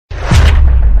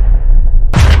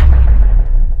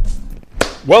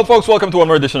Well, folks, welcome to one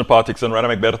more edition of Politics and Rana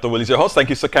McBetto Will is your host. Thank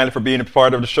you so kindly for being a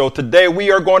part of the show today. We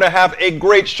are going to have a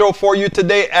great show for you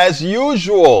today, as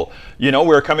usual. You know,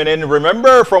 we're coming in,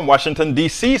 remember, from Washington,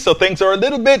 D.C., so things are a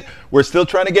little bit, we're still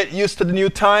trying to get used to the new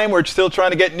time. We're still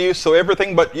trying to get used to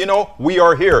everything, but, you know, we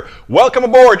are here. Welcome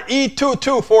aboard,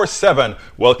 E2247.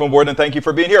 Welcome aboard, and thank you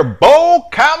for being here. Bo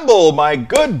Campbell, my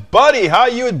good buddy, how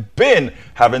you been?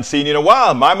 Haven't seen you in a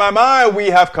while. My, we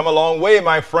have come a long way,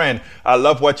 my friend. I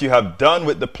love what you have done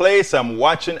with the place. I'm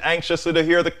watching anxiously to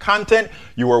hear the content.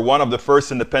 You were one of the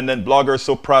first independent bloggers,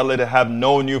 so proudly to have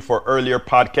known you for earlier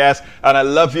podcasts, and I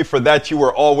love you for that. You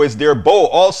were always there. Bo,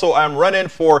 also, I'm running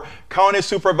for county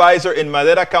supervisor in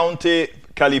Madera County,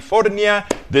 California,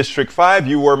 District 5.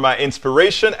 You were my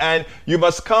inspiration, and you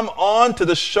must come on to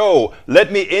the show.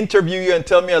 Let me interview you and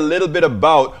tell me a little bit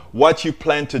about what you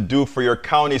plan to do for your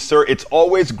county, sir. It's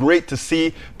always great to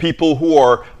see people who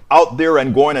are out there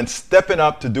and going and stepping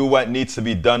up to do what needs to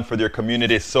be done for their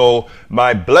community. So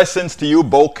my blessings to you,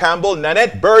 Bo Campbell.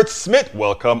 Nanette Bird Smith,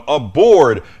 welcome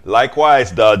aboard.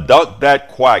 Likewise, the duck that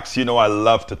quacks. You know, I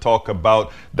love to talk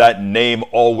about that name,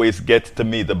 always gets to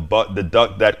me, the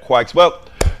duck that quacks. Well,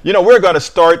 you know, we're going to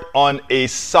start on a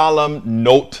solemn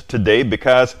note today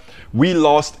because we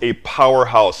lost a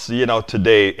powerhouse, you know,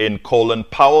 today in Colin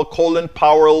Powell. Colin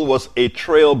Powell was a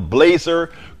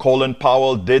trailblazer. Colin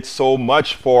Powell did so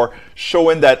much for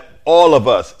showing that all of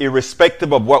us,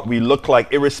 irrespective of what we look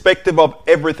like, irrespective of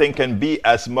everything, can be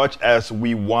as much as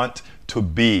we want to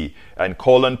be. And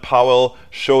Colin Powell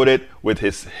showed it with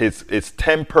his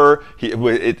temper,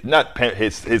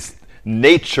 his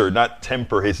nature, not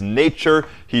temper, his nature.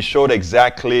 He showed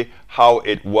exactly how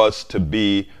it was to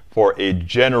be for a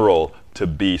general to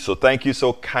be. So thank you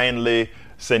so kindly,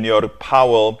 Senor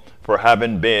Powell, for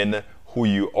having been who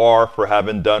you are, for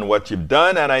having done what you've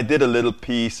done. And I did a little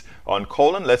piece on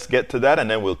Colin. Let's get to that,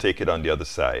 and then we'll take it on the other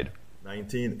side.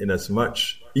 19, in as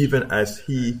much, even as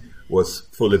he was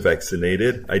fully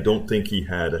vaccinated, I don't think he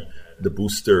had the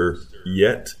booster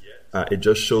yet. It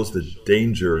just shows the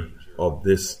danger of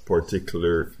this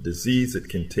particular disease. It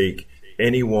can take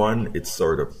anyone. It's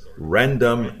sort of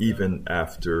random even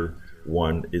after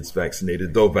one is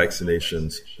vaccinated, though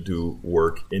vaccinations do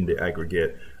work in the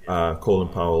aggregate. Colin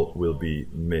Powell will be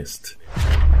missed.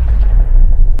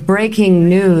 Breaking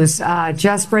news,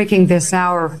 just breaking this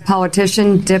hour,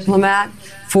 politician, diplomat,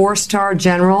 four-star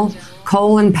general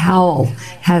Colin Powell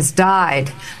has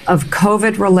died of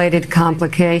COVID-related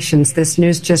complications. This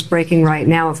news just breaking right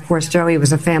now. Of course, Joey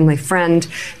was a family friend.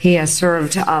 He has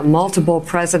served multiple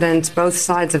presidents, both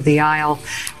sides of the aisle,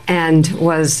 and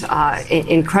was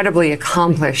incredibly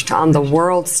accomplished on the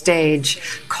world stage.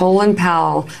 Colin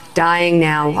Powell dying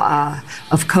now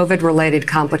of COVID-related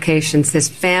complications. His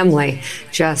family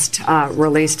just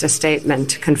released a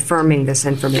statement confirming this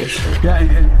information.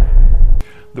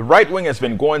 The right wing has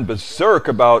been going berserk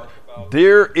about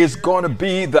there is going to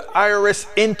be the IRS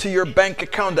into your bank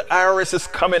account. The IRS is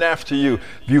coming after you.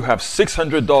 You have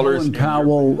 $600. Colin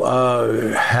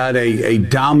Powell had a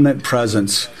dominant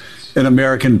presence in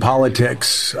American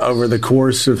politics over the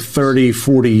course of 30,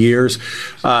 40 years.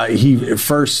 He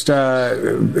first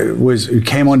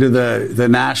came onto the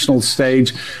national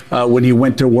stage when he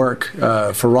went to work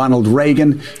for Ronald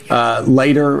Reagan,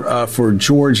 later for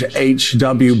George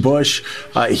H.W. Bush.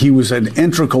 He was an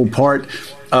integral part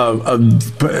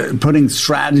of putting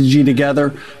strategy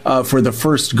together for the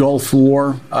first Gulf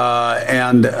War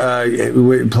and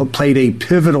played a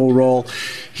pivotal role.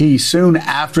 He soon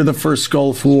after the first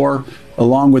Gulf War,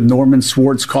 along with Norman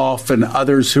Schwarzkopf and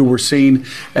others who were seen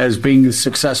as being the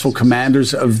successful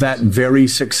commanders of that very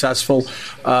successful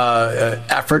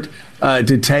effort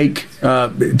to take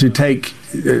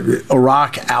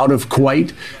Iraq out of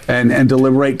Kuwait and to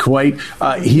liberate Kuwait.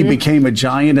 He became a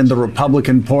giant in the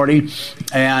Republican Party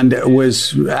and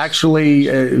was actually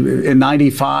in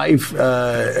 95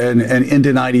 and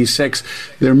into 96.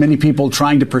 There are many people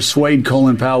trying to persuade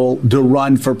Colin Powell to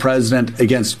run for president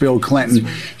against Bill Clinton.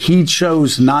 He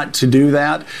chose not to do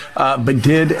that, but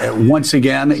did once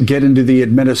again get into the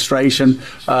administration,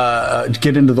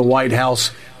 get into the White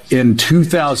House in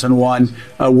 2001,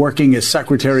 working as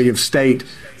Secretary of State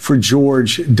for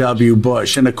George W.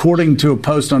 Bush. And according to a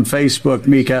post on Facebook,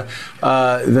 Mika,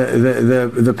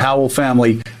 the Powell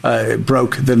family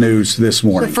broke the news this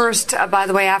morning. The first, by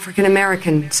the way,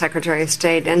 African-American Secretary of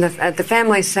State. And the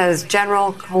family says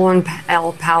General Colin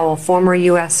L. Powell, former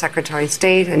U.S. Secretary of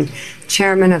State and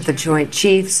chairman of the Joint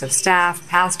Chiefs of Staff,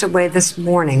 passed away this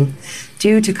morning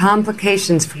due to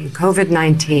complications from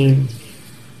COVID-19.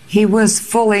 He was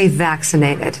fully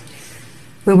vaccinated.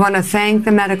 We want to thank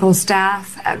the medical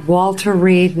staff at Walter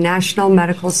Reed National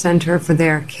Medical Center for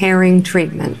their caring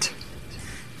treatment.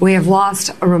 We have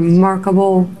lost a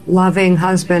remarkable, loving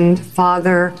husband,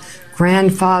 father,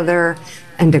 grandfather,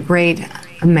 and a great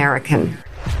American.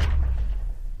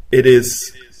 It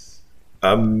is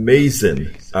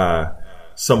amazing,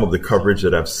 some of the coverage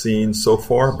that I've seen so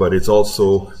far, but it's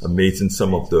also amazing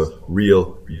some of the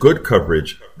real good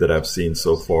coverage that I've seen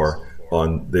so far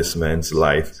on this man's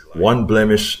life. One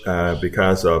blemish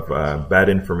because of bad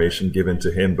information given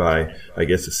to him by, I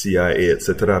guess, the CIA,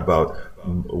 etc., about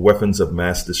weapons of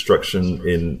mass destruction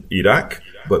in Iraq.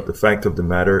 But the fact of the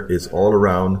matter is, all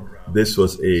around, this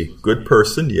was a good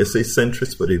person, yes, a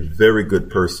centrist, but a very good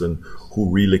person who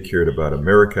really cared about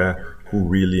America, who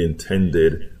really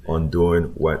intended on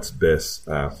doing what's best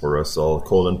for us all.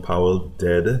 Colin Powell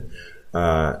dead,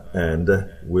 and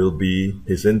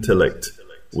his intellect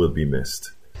will be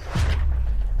missed.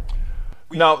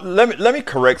 Now, let me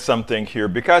correct something here,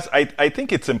 because I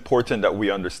think it's important that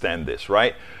we understand this,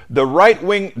 right? The right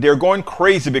wing, they're going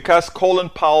crazy because Colin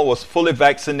Powell was fully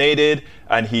vaccinated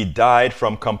and he died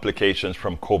from complications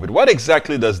from COVID. What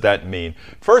exactly does that mean?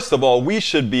 First of all, we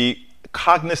should be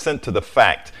cognizant to the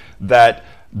fact that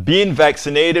being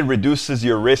vaccinated reduces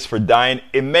your risk for dying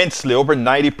immensely, over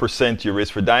 90% your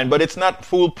risk for dying, but it's not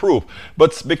foolproof.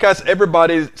 But because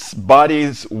everybody's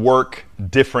bodies work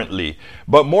differently.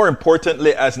 But more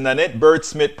importantly, as Nanette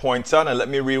Bird-Smith points out, and let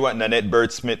me read what Nanette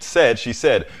Bird-Smith said. She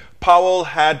said, Powell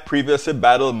had previously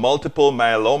battled multiple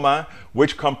myeloma,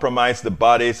 which compromised the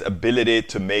body's ability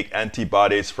to make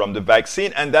antibodies from the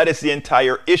vaccine, and that is the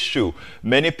entire issue.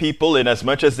 Many people, in as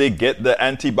much as they get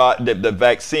the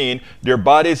vaccine, their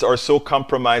bodies are so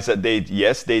compromised that they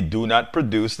do not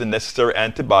produce the necessary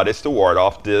antibodies to ward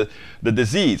off the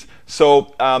disease.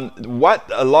 So what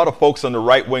a lot of folks on the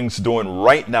right wing's doing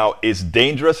right now is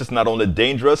dangerous. It's not only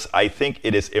dangerous, I think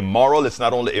it is immoral. It's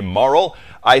not only immoral,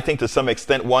 I think to some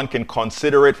extent one can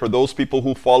consider it, for those people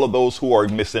who follow those who are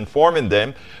misinforming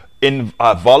them, in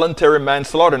voluntary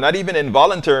manslaughter, not even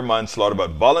involuntary manslaughter, but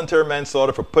voluntary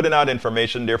manslaughter for putting out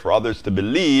information there for others to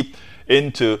believe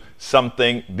into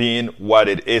something being what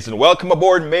it is. And welcome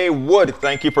aboard, May Wood.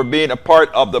 Thank you for being a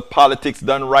part of the Politics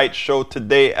Done Right show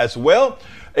today as well.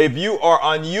 If you are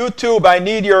on YouTube, I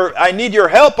need your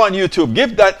help on YouTube.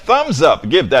 Give that thumbs up.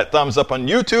 Give that thumbs up on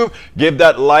YouTube. Give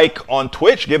that like on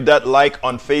Twitch. Give that like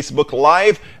on Facebook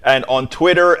Live and on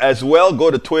Twitter as well. Go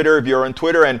to Twitter if you're on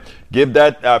Twitter and give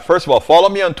that. First of all, follow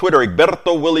me on Twitter.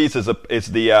 Egberto Willies is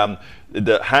the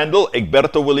handle.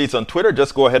 Egberto Willies on Twitter.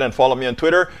 Just go ahead and follow me on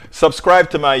Twitter. Subscribe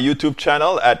to my YouTube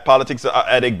channel at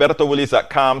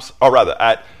egbertowillies.com, or rather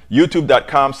at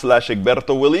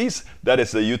youtube.com/EgbertoWillies. That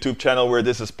is the YouTube channel where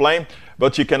this is playing.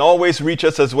 But you can always reach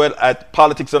us as well at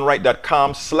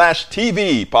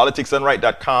politicsdoneright.com/TV.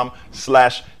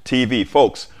 politicsdoneright.com/TV.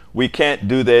 Folks, we can't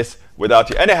do this without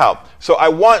you. Anyhow, so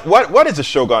what is the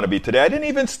show going to be today? I didn't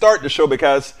even start the show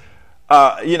because,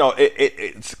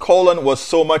 Colin was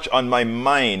so much on my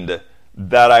mind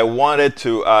that I wanted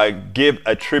to give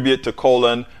a tribute to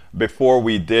Colin before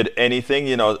we did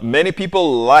anything. Many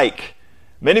people like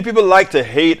to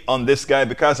hate on this guy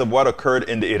because of what occurred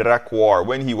in the Iraq War,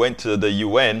 when he went to the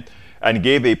UN and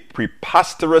gave a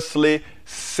preposterously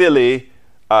silly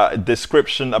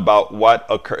description about what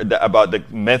occurred, about the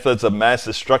methods of mass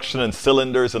destruction and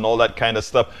cylinders and all that kind of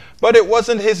stuff. But it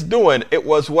wasn't his doing. It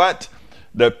was what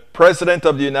the President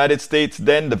of the United States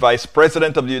then, the Vice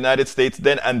President of the United States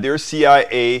then, and their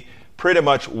CIA pretty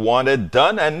much wanted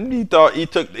done. And he thought he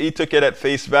took it at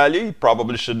face value. He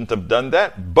probably shouldn't have done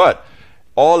that. But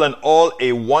all in all,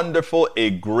 a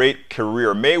great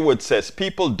career. Maywood says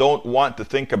people don't want to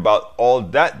think about all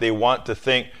that. They want to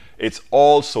think it's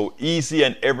all so easy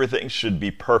and everything should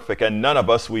be perfect. And none of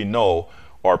us we know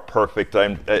are perfect.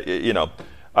 I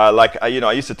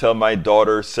used to tell my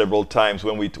daughter several times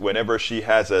whenever she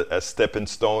has a stepping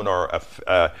stone or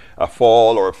a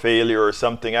fall or a failure or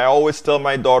something, I always tell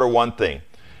my daughter one thing: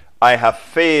 I have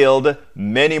failed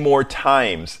many more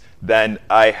times than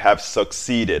I have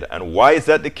succeeded. And why is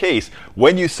that the case?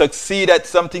 When you succeed at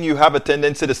something, you have a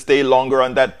tendency to stay longer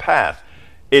on that path.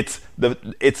 It's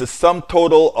a sum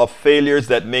total of failures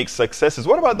that make successes.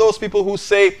 What about those people who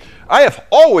say, I have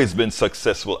always been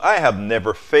successful, I have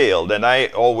never failed? And I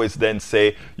always then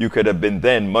say, you could have been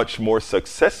then much more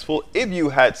successful if you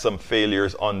had some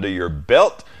failures under your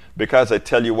belt, because I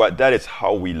tell you what, that is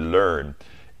how we learn.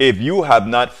 If you have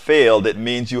not failed, it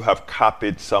means you have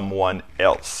copied someone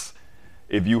else.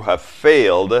 If you have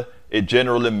failed, it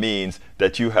generally means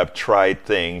that you have tried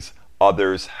things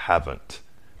others haven't.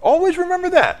 Always remember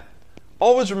that.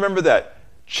 Always remember that.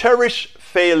 cherish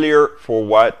failure for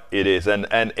what it is. And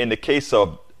in the case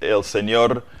of El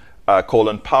Señor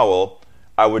Colin Powell,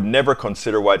 I would never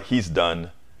consider what he's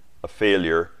done a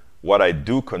failure. What I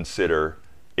do consider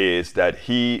is that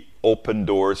he opened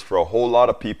doors for a whole lot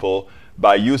of people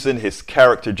by using his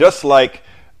character, just like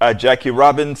Jackie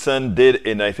Robinson did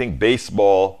in, I think,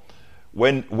 baseball,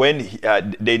 when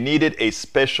they needed a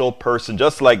special person,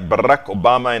 just like Barack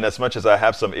Obama, and as much as I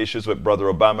have some issues with Brother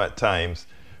Obama at times,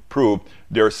 proved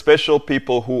there are special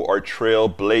people who are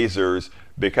trailblazers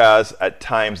because at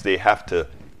times they have to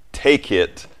take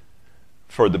it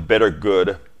for the better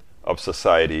good of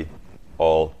society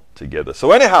altogether.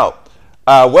 So anyhow,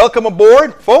 welcome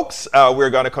aboard, folks. We're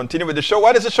going to continue with the show.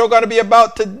 What is the show going to be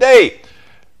about today?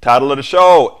 Title of the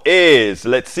show is,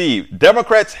 let's see,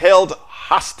 Democrats held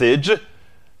hostage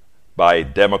by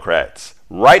Democrats.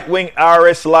 Right-wing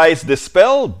IRS lies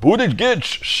dispelled, Buttigieg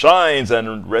shines,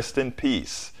 and rest in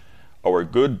peace, our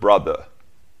good brother,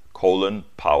 Colin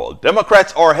Powell.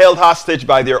 Democrats are held hostage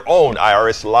by their own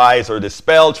IRS lies or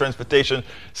dispelled. Transportation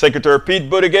Secretary Pete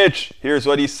Buttigieg, here's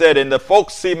what he said in the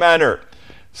folksy manner.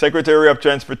 Secretary of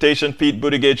Transportation Pete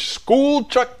Buttigieg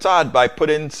schooled Chuck Todd by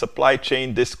putting supply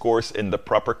chain discourse in the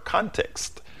proper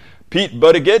context. Pete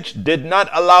Buttigieg did not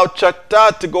allow Chuck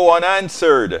Todd to go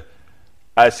unanswered,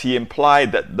 as he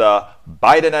implied that the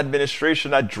Biden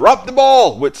administration had dropped the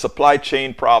ball with supply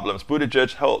chain problems.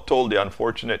 Buttigieg told the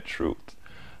unfortunate truth.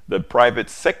 The private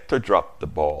sector dropped the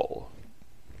ball.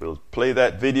 We'll play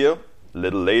that video a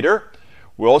little later.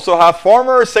 We also have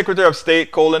former Secretary of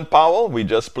State Colin Powell. We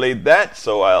just played that,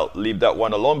 so I'll leave that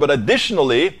one alone. But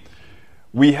additionally,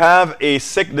 we have the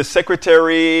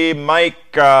Secretary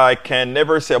Mike, I can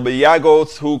never say,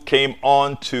 Yagos, who came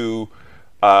on to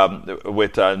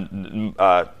with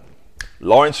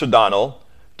Lawrence O'Donnell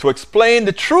to explain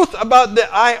the truth about the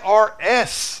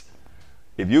IRS.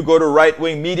 If you go to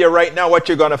right-wing media right now, what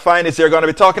you're going to find is they're going to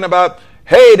be talking about,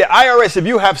 hey, the IRS, if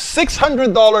you have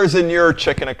 $600 in your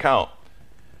checking account,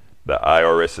 the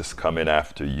IRS is coming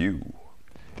after you.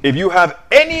 If you have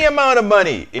any amount of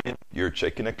money in your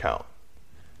checking account,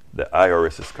 the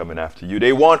IRS is coming after you.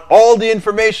 They want all the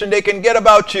information they can get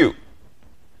about you.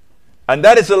 And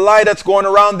that is a lie that's going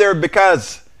around there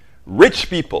because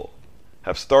rich people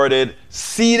have started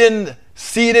seeding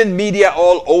media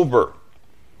all over,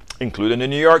 including the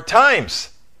New York Times,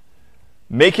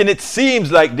 making it seem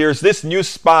like there's this new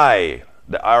spy,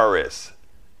 the IRS,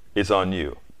 is on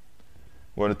you.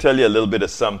 We're going to tell you a little bit of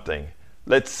something.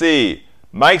 Let's see.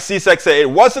 Mike Cisak said it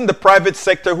wasn't the private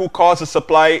sector who caused the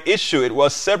supply issue. It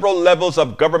was several levels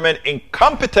of government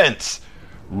incompetence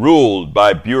ruled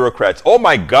by bureaucrats. Oh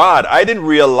my God, I didn't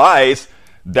realize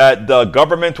that the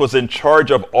government was in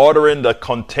charge of ordering the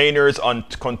containers on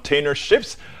container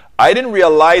ships. I didn't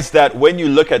realize that when you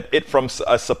look at it from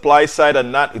a supply side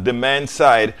and not demand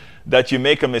side, that you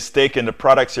make a mistake in the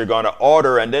products you're going to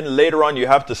order, and then later on you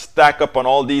have to stack up on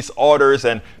all these orders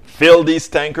and fill these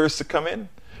tankers to come in.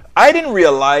 I didn't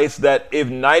realize that if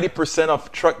 90%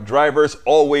 of truck drivers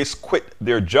always quit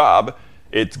their job,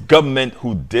 it's government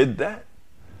who did that.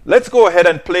 Let's go ahead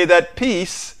and play that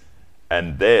piece,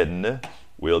 and then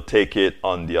we'll take it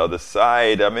on the other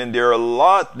side. I mean,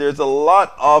 there's a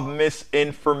lot of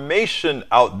misinformation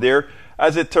out there.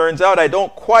 As it turns out, I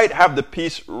don't quite have the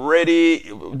piece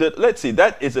ready. Let's see,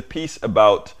 that is a piece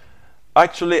about,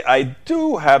 actually, I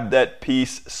do have that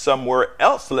piece somewhere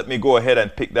else. So let me go ahead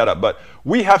and pick that up. But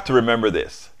we have to remember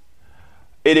this.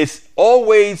 It is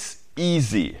always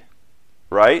easy,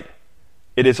 right?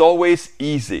 It is always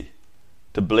easy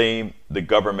to blame the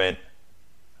government.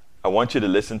 I want you to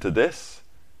listen to this,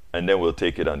 and then we'll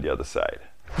take it on the other side.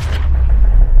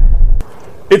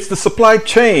 It's the supply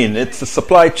chain. It's the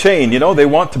supply chain. You know, they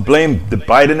want to blame the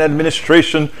Biden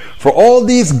administration for all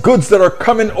these goods that are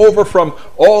coming over from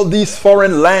all these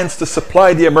foreign lands to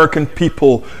supply the American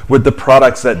people with the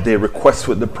products that they request,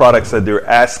 with the products that they're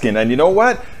asking. And you know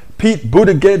what? Pete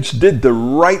Buttigieg did the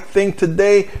right thing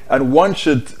today, and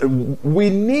we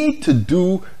need to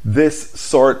do this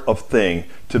sort of thing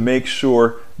to make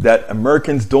sure that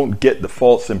Americans don't get the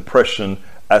false impression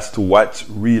as to what's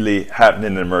really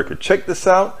happening in America. Check this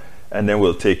out, and then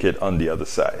we'll take it on the other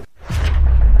side.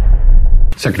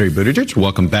 Secretary Buttigieg,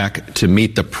 welcome back to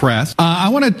Meet the Press. I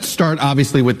want to start,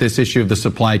 obviously, with this issue of the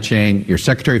supply chain. Your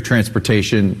Secretary of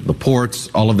Transportation, the ports,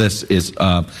 all of this is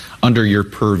under your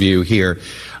purview here.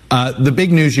 The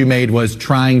big news you made was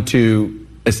trying to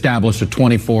establish a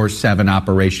 24/7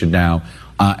 operation now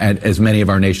at as many of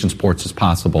our nation's ports as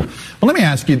possible. Well, let me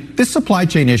ask you, this supply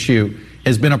chain issue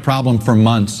has been a problem for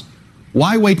months.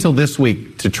 Why wait till this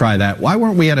week to try that? Why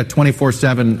weren't we at a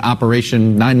 24/7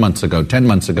 operation 9 months ago, 10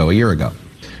 months ago, a year ago?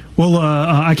 Well,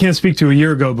 I can't speak to a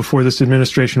year ago before this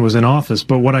administration was in office,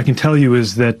 but what I can tell you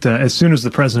is that as soon as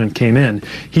the president came in,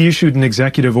 he issued an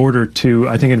executive order to,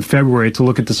 I think in February, to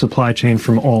look at the supply chain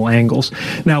from all angles.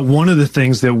 Now, one of the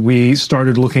things that we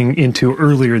started looking into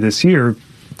earlier this year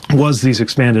was these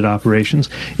expanded operations.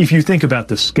 If you think about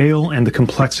the scale and the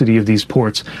complexity of these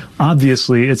ports,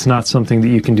 obviously it's not something that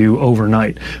you can do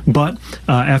overnight. But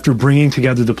after bringing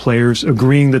together the players,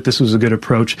 agreeing that this was a good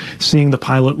approach, seeing the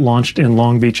pilot launched in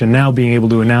Long Beach, and now being able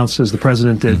to announce, as the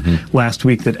president did last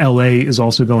week, that LA is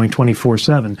also going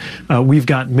 24/7, we've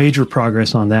got major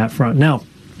progress on that front. Now,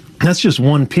 that's just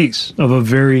one piece of a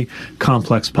very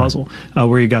complex puzzle,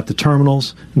 where you got the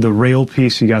terminals, the rail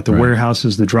piece, you got the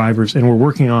warehouses, the drivers, and we're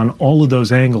working on all of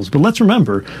those angles. But let's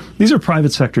remember, these are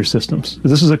private sector systems.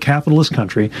 This is a capitalist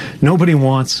country. Nobody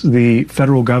wants the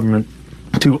federal government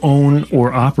to own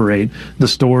or operate the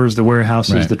stores, the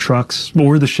warehouses, the trucks,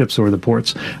 or the ships or the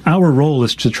ports. Our role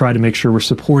is to try to make sure we're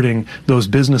supporting those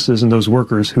businesses and those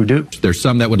workers who do. There's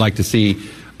some that would like to see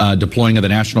deploying of the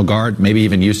National Guard, maybe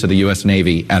even use of the U.S.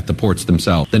 Navy at the ports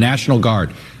themselves. The National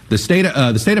Guard. The state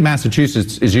of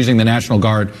Massachusetts is using the National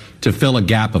Guard to fill a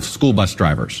gap of school bus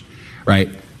drivers, right?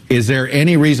 Is there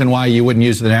any reason why you wouldn't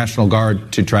use the National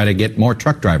Guard to try to get more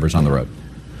truck drivers on the road?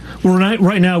 Well,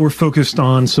 right now we're focused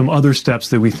on some other steps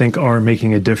that we think are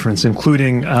making a difference,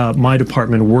 including my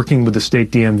department working with the state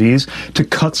DMVs to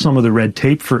cut some of the red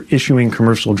tape for issuing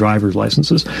commercial driver's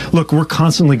licenses. Look, we're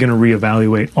constantly going to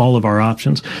reevaluate all of our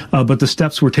options, but the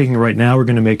steps we're taking right now are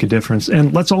going to make a difference.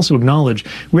 And let's also acknowledge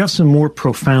we have some more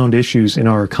profound issues in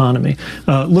our economy.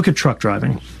 Look at truck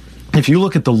driving. If you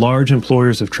look at the large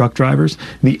employers of truck drivers,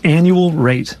 the annual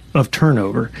rate of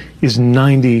turnover is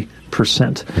 90%.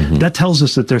 That tells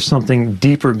us that there's something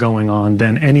deeper going on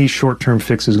than any short-term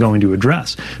fix is going to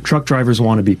address. Truck drivers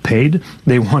want to be paid.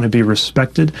 They want to be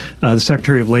respected. The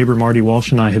Secretary of Labor, Marty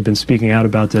Walsh, and I have been speaking out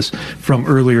about this from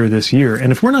earlier this year.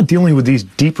 And if we're not dealing with these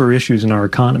deeper issues in our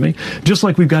economy, just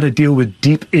like we've got to deal with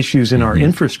deep issues in our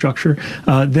infrastructure,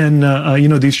 then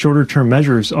these shorter-term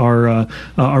measures are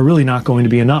really not going to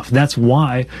be enough. That's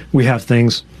why we have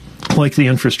things like the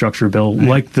infrastructure bill,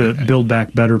 like the Build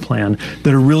Back Better plan,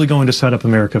 that are really going to set up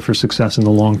America for success in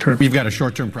the long term. We've got a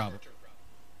short-term problem.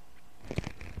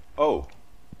 Oh.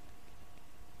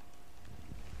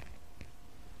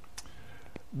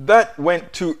 That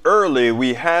went too early.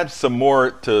 We had some more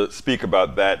to speak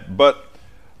about that, but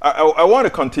I want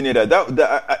to continue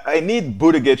that. I need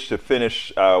Buttigieg to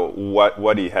finish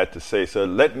what he had to say, so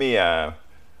let me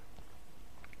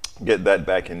get that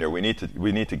back in there. We need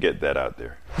to get that out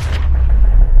there.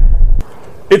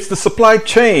 It's the supply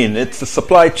chain. It's the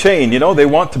supply chain. You know, they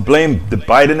want to blame the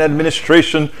Biden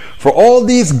administration for all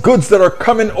these goods that are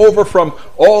coming over from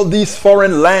all these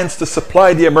foreign lands to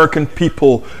supply the American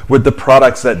people with the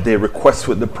products that they request,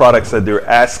 with the products that they're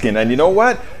asking. And you know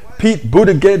what? Pete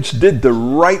Buttigieg did the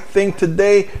right thing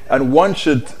today, and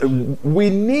we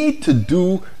need to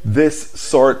do this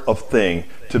sort of thing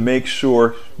to make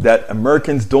sure that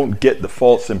Americans don't get the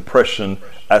false impression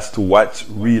as to what's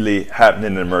really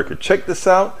happening in America. Check this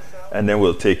out, and then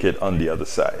we'll take it on the other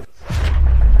side.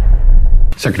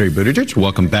 Secretary Buttigieg,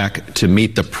 welcome back to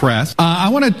Meet the Press. I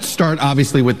want to start,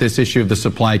 obviously, with this issue of the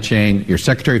supply chain. Your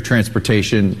Secretary of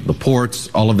Transportation, the ports,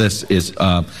 all of this is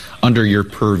under your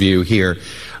purview here.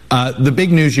 The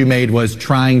big news you made was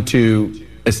trying to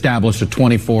establish a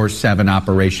 24/7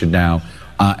 operation now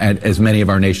at as many of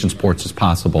our nation's ports as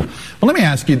possible. But let me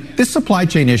ask you, this supply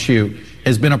chain issue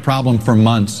has been a problem for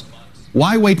months.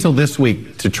 Why wait till this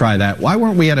week to try that? Why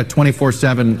weren't we at a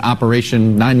 24/7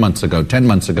 operation 9 months ago, 10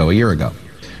 months ago, a year ago?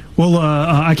 Well,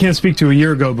 I can't speak to a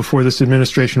year ago before this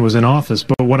administration was in office,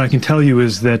 but what I can tell you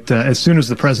is that as soon as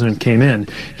the president came in,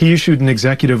 he issued an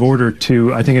executive order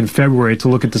to, I think in February, to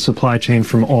look at the supply chain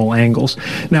from all angles.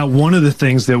 Now, one of the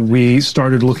things that we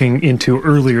started looking into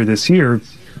earlier this year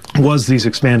was these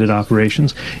expanded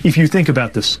operations. If you think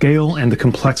about the scale and the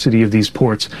complexity of these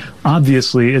ports,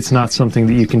 obviously it's not something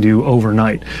that you can do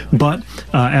overnight. But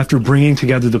after bringing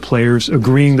together the players,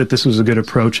 agreeing that this was a good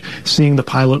approach, seeing the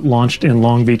pilot launched in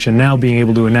Long Beach, and now being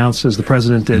able to announce, as the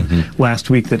president did last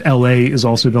week, that LA is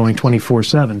also going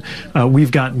 24/7,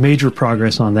 we've got major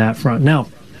progress on that front. Now,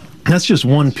 that's just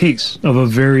one piece of a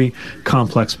very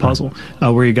complex puzzle,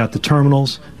 where you got the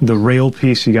terminals, the rail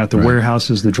piece, you got the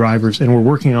warehouses, the drivers, and we're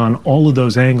working on all of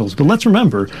those angles. But let's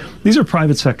remember, these are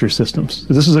private sector systems.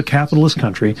 This is a capitalist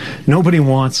country. Nobody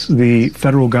wants the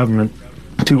federal government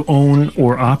to own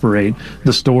or operate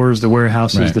the stores, the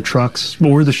warehouses, the trucks,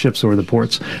 or the ships or the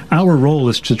ports. Our role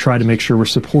is to try to make sure we're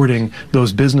supporting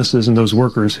those businesses and those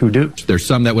workers who do. There's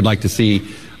some that would like to see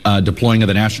deploying of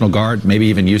the National Guard, maybe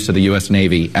even use of the U.S.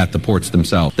 Navy at the ports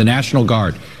themselves. The National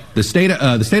Guard. The state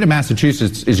of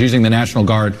Massachusetts is using the National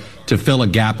Guard to fill a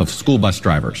gap of school bus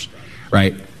drivers,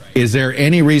 right? Is there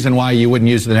any reason why you wouldn't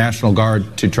use the National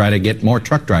Guard to try to get more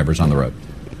truck drivers on the road?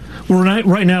 Well,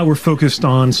 right now we're focused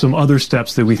on some other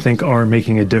steps that we think are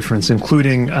making a difference,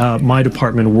 including my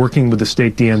department working with the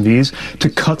state DMVs to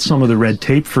cut some of the red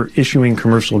tape for issuing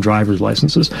commercial driver's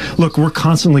licenses. Look, we're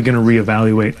constantly going to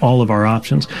reevaluate all of our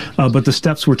options, but the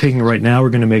steps we're taking right now are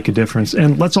going to make a difference.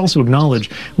 And let's also acknowledge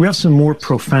we have some more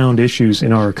profound issues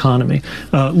in our economy.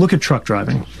 Look at truck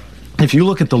driving. If you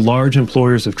look at the large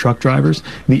employers of truck drivers,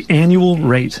 the annual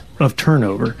rate of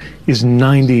turnover is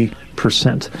 90%.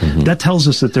 That tells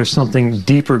us that there's something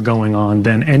deeper going on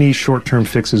than any short-term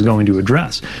fix is going to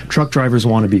address. Truck drivers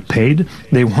want to be paid.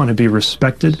 They want to be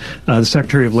respected. The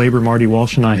Secretary of Labor, Marty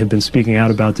Walsh, and I have been speaking out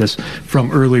about this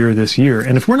from earlier this year.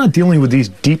 And if we're not dealing with these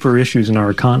deeper issues in our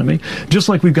economy, just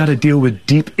like we've got to deal with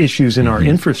deep issues in our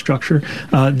infrastructure,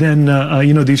 then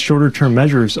these shorter-term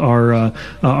measures are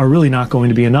really not going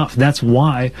to be enough. That's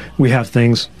why we have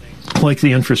things like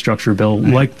the infrastructure bill,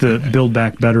 like the Build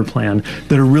Back Better plan,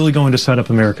 that are really going to set up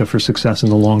America for success in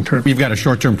the long term. We've got a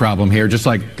short-term problem here, just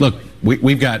like, look,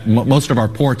 we've got most of our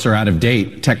ports are out of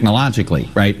date technologically,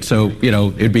 right? So,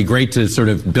 it'd be great to sort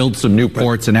of build some new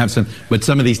ports and have some, but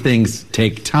some of these things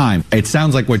take time. It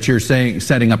sounds like what you're saying,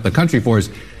 setting up the country for is,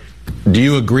 do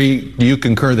you agree, do you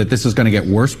concur that this is going to get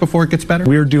worse before it gets better?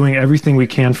 We're doing everything we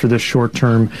can for the short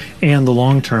term and the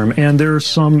long term. And there are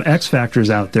some X factors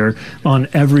out there on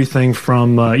everything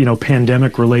from,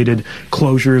 pandemic-related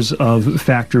closures of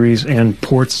factories and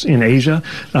ports in Asia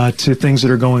to things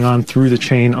that are going on through the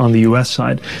chain on the U.S.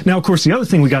 side. Now, of course, the other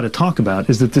thing we got to talk about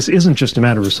is that this isn't just a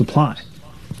matter of supply.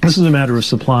 This is a matter of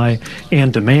supply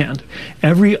and demand.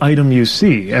 Every item you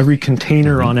see, every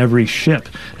container on every ship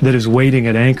that is waiting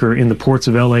at anchor in the ports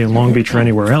of LA and Long Beach or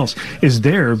anywhere else is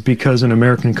there because an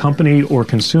American company or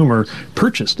consumer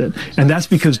purchased it. And that's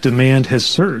because demand has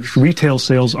surged. Retail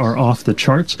sales are off the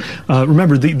charts.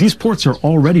 Remember, these ports are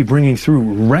already bringing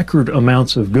through record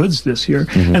amounts of goods this year.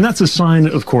 And that's a sign,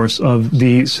 of course, of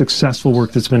the successful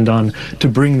work that's been done to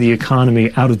bring the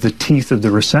economy out of the teeth of the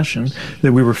recession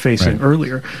that we were facing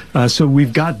earlier. So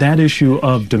we've got that issue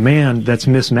of demand that's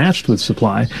mismatched with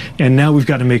supply, and now we've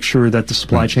got to make sure that the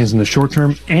supply chains in the short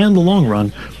term and the long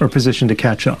run are positioned to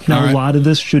catch up. Now, a lot of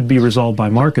this should be resolved by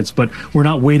markets, but we're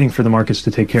not waiting for the markets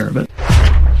to take care of it.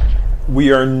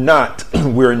 We're not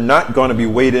going to be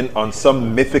waiting on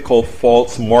some mythical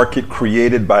false market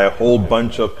created by a whole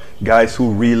bunch of guys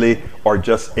who really are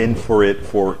just in for it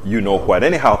for you know what.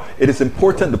 Anyhow, it is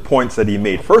important the points that he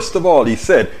made. First of all, he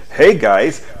said, hey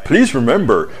guys, please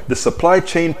remember the supply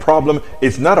chain problem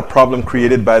is not a problem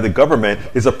created by the government,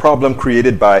 it's a problem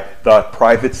created by the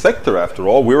private sector. After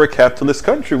all, we're a capitalist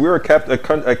country. We're a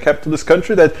capitalist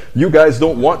country that you guys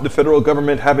don't want the federal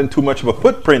government having too much of a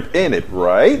footprint in it,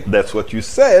 right? That's what you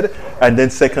said. And then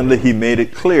secondly, he made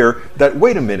it clear that,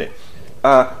 wait a minute,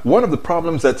 one of the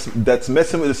problems that's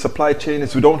messing with the supply chain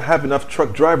is we don't have enough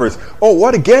truck drivers. Oh,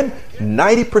 what again?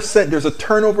 90%. There's a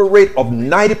turnover rate of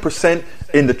 90%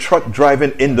 in the truck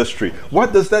driving industry.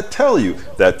 What does that tell you?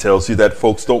 That tells you that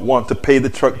folks don't want to pay the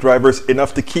truck drivers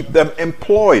enough to keep them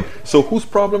employed. So whose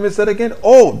problem is that again?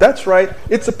 Oh, that's right.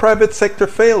 It's the private sector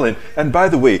failing. And by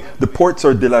the way, the ports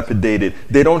are dilapidated.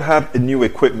 They don't have new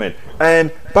equipment.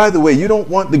 And by the way, you don't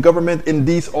want the government in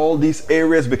all these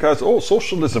areas because,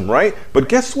 socialism, right? But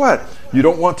guess what? You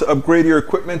don't want to upgrade your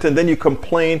equipment and then you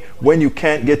complain when you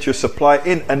can't get your supply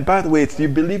in. And by the way, you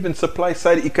believe in supply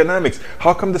side economics.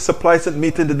 How come the supply isn't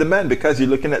meeting the demand? Because you're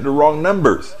looking at the wrong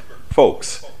numbers.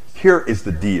 Folks, here is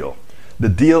the deal. The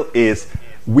deal is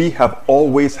we have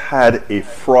always had a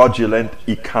fraudulent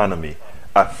economy.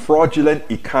 A fraudulent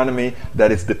economy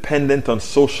that is dependent on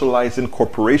socializing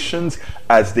corporations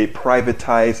as they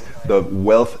privatize the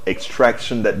wealth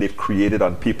extraction that they've created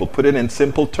on people. Put it in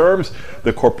simple terms,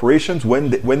 the corporations,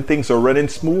 when things are running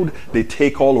smooth, they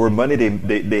take all our money,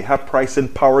 they have pricing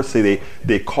power, so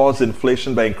they cause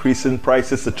inflation by increasing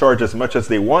prices to charge as much as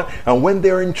they want. And when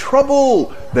they're in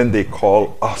trouble, then they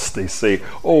call us. They say,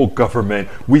 oh, government,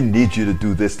 we need you to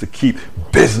do this to keep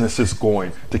businesses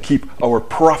going, to keep our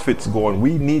profits going.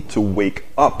 We need to wake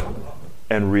up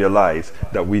and realize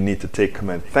that we need to take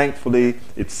command. Thankfully,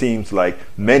 it seems like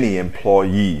many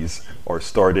employees are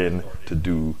starting to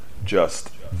do just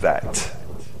that.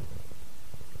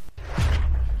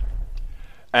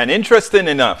 And interesting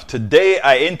enough, today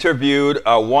I interviewed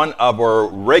one of our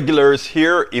regulars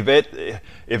here,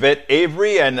 Yvette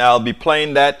Avery, and I'll be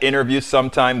playing that interview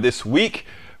sometime this week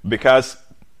because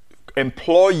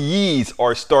employees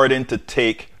are starting to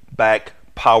take back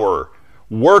power.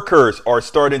 Workers are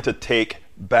starting to take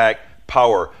back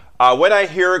power. When I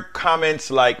hear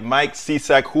comments like Mike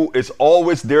Cisak, who is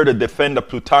always there to defend a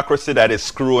plutocracy that is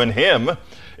screwing him,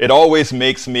 it always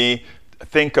makes me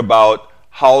think about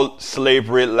how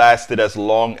slavery lasted as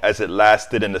long as it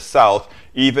lasted in the South,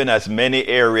 even as many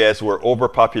areas were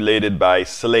overpopulated by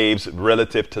slaves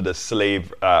relative to the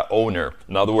slave owner.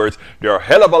 In other words, there are a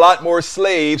hell of a lot more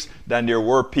slaves than there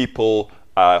were people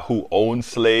who owned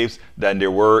slaves, than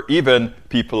there were even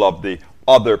people of the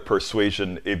other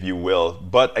persuasion, if you will.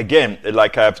 But again,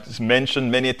 like I've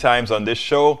mentioned many times on this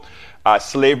show,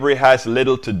 slavery has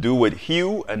little to do with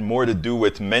hue and more to do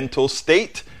with mental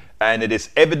state. And it is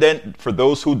evident for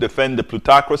those who defend the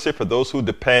plutocracy, for those who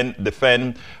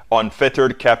defend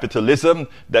unfettered capitalism,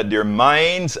 that their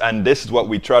minds, and this is what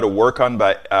we try to work on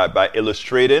by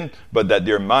illustrating, but that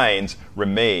their minds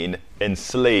remain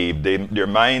enslaved. Their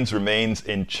minds remains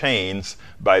in chains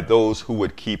by those who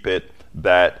would keep it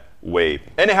that way.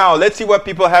 Anyhow, let's see what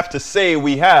people have to say.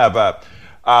 We have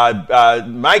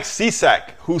Mike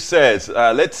Cisak, who says,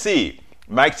 let's see.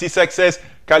 Mike Cisak says,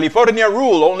 California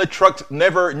rule, only trucks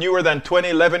never newer than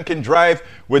 2011 can drive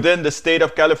within the state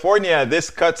of California. This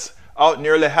cuts out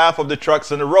nearly half of the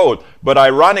trucks on the road. But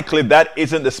ironically, that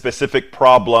isn't the specific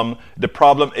problem. The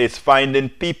problem is finding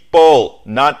people,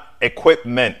 not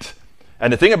equipment.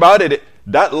 And the thing about it,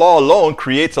 that law alone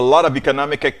creates a lot of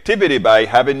economic activity by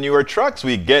having newer trucks.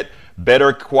 We get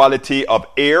better quality of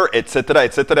air, etc.,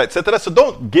 etc., etc. So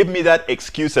don't give me that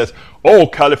excuse as, oh,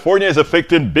 California is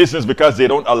affecting business because they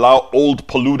don't allow old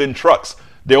polluting trucks.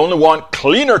 They only want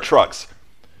cleaner trucks.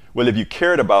 Well, if you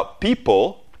cared about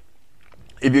people,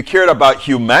 if you cared about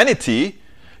humanity,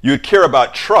 you'd care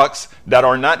about trucks that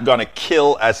are not going to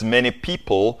kill as many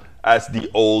people as the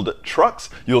old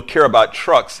trucks. You'll care about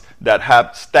trucks that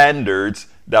have standards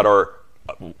that are,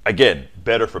 again,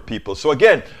 better for people. So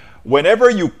again, whenever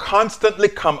you constantly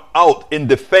come out in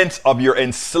defense of your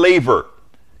enslaver,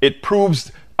 it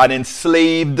proves an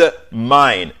enslaved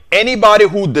mind. Anybody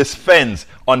who defends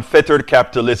unfettered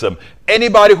capitalism,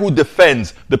 anybody who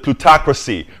defends the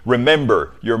plutocracy,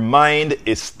 remember, your mind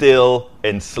is still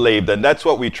enslaved. And that's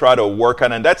what we try to work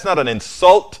on. And that's not an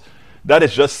insult. That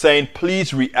is just saying,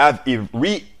 please re-evaluate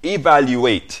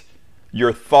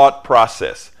your thought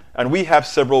process. And we have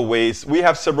several ways.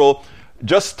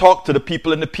 Just talk to the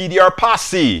people in the PDR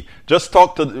posse.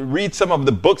 Read some of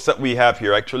the books that we have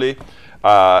here, actually.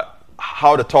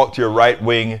 How to talk to your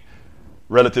right-wing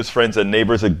relatives, friends, and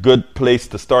neighbors, a good place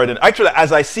to start. And actually,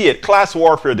 as I see it, class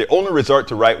warfare, the only resort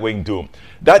to right-wing doom.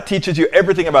 That teaches you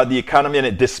everything about the economy, and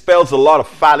it dispels a lot of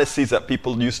fallacies that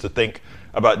people used to think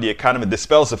about the economy. It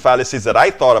dispels the fallacies that I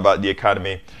thought about the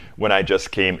economy when I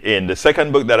just came in. The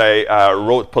second book that I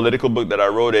wrote, political book that I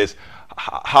wrote, is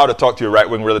How to Talk to Your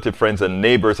Right-Wing Relative Friends and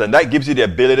Neighbors. And that gives you the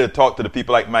ability to talk to the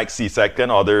people like Mike Cisak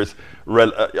and others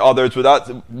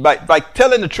by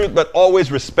telling the truth, but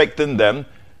always respecting them,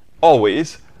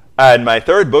 always. And my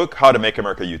third book, How to Make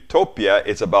America Utopia,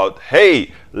 is about,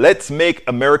 hey, let's make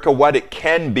America what it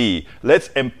can be. Let's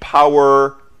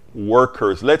empower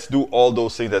workers. Let's do all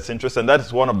those things that's interesting. That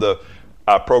is one of the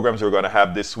programs we're going to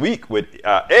have this week with,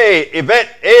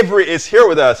 Yvette Avery is here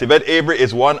with us. Yvette Avery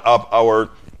is one of our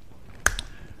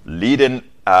leading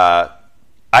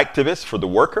activists for the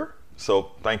worker.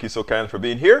 So thank you so kindly for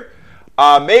being here.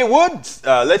 May Woods,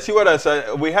 let's see what else.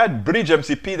 We had Bridge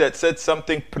MCP that said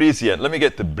something prescient. Let me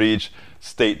get the Bridge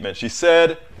statement. She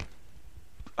said,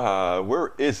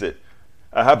 where is it?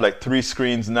 I have like 3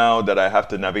 screens now that I have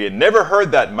to navigate. Never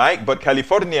heard that, Mike, but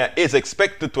California is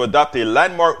expected to adopt a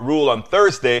landmark rule on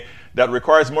Thursday that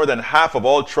requires more than half of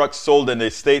all trucks sold in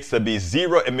the states to be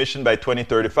zero emission by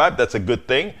 2035. That's a good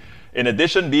thing. In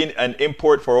addition, being an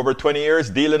import for over 20 years,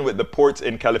 dealing with the ports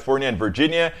in California and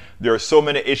Virginia, there are so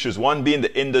many issues. One being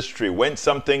the industry. When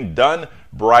something done,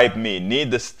 bribe me.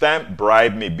 Need the stamp,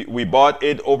 bribe me. We bought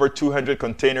it over 200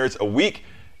 containers a week,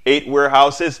 8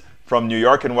 warehouses from New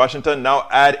York and Washington. Now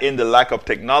add in the lack of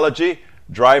technology,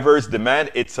 drivers,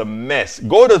 demand. It's a mess.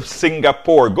 Go to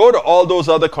Singapore. Go to all those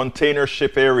other container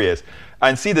ship areas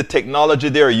and see the technology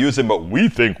they're using. But we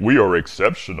think we are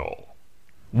exceptional.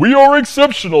 We are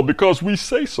exceptional because we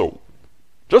say so.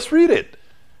 Just read it.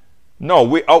 No,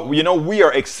 we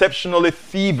are exceptionally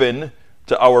thieving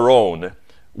to our own.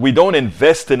 We don't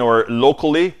invest in our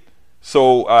locally.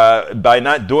 So by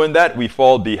not doing that, we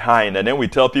fall behind. And then we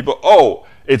tell people, oh,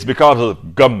 it's because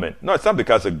of government. No, it's not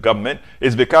because of government.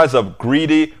 It's because of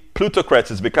greedy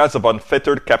plutocrats. It's because of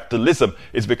unfettered capitalism.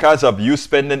 It's because of you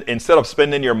spending, instead of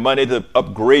spending your money to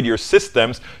upgrade your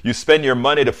systems, you spend your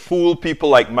money to fool people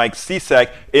like Mike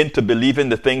Cisak into believing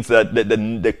the things that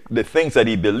the things that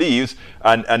he believes,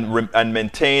 and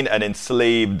maintain an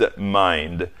enslaved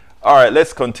mind. All right,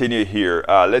 let's continue here.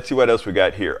 Let's see what else we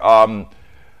got here.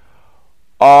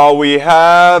 We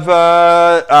have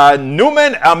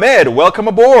Numan Ahmed. Welcome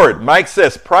aboard. Mike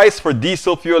says, price for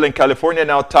diesel fuel in California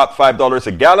now top $5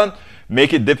 a gallon.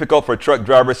 Make it difficult for truck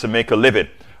drivers to make a living.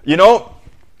 You know,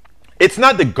 it's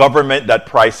not the government that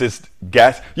prices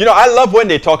gas. You know, I love when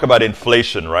they talk about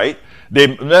inflation, right?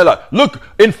 They're like, look,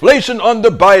 inflation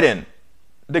under Biden.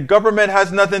 The government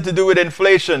has nothing to do with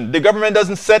inflation. The government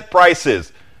doesn't set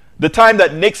prices. The time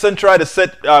that Nixon tried to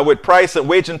set with price and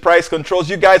wage and price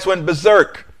controls, you guys went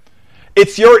berserk.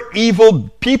 It's your evil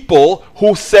people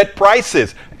who set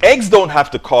prices. Eggs don't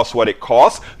have to cost what it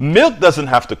costs. Milk doesn't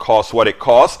have to cost what it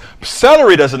costs.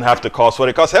 Celery doesn't have to cost what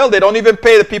it costs. Hell, they don't even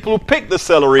pay the people who pick the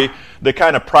celery the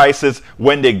kind of prices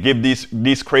when they give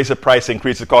these crazy price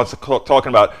increases, talking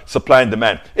about supply and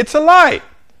demand. It's a lie.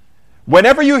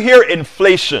 Whenever you hear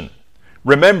inflation,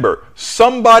 remember,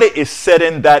 somebody is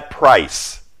setting that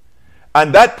price.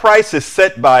 And that price is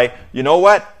set by, you know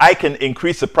what? I can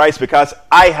increase the price because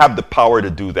I have the power to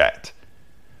do that.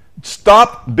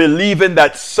 Stop believing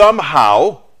that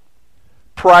somehow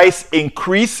price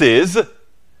increases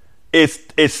is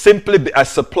simply a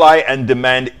supply and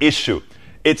demand issue.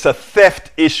 It's a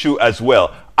theft issue as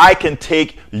well. I can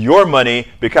take your money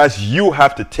because you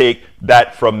have to take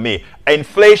that from me.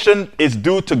 Inflation is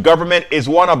due to government is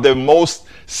one of the most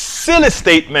silly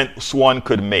statements one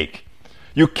could make.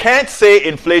 You can't say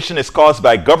inflation is caused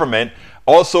by government.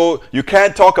 Also, you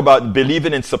can't talk about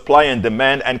believing in supply and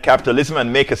demand and capitalism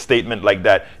and make a statement like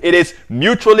that. It is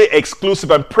mutually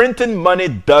exclusive, and printing money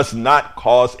does not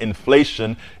cause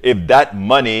inflation if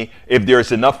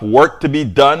there's enough work to be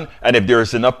done and if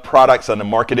there's enough products on the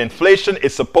market. Inflation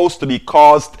is supposed to be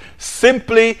caused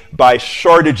simply by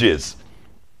shortages.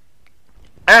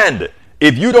 And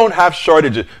if you don't have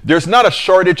shortages, there's not a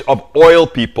shortage of oil,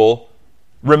 people.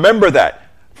 Remember that.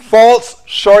 False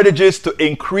shortages to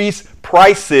increase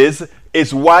prices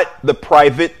is what the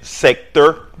private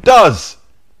sector does.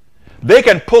 They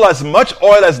can pull as much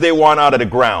oil as they want out of the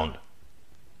ground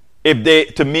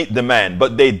to meet demand,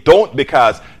 but they don't,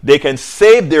 because they can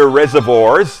save their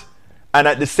reservoirs and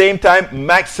at the same time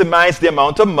maximize the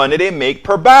amount of money they make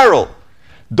per barrel.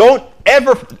 Don't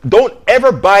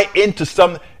ever buy into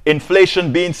some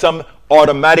inflation being some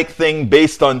automatic thing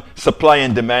based on supply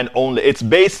and demand only. It's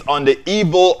based on the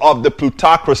evil of the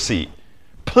plutocracy.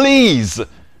 Please,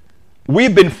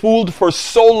 we've been fooled for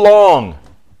so long.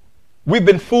 We've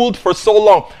been fooled for so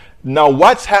long. Now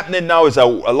what's happening now is a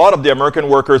lot of the American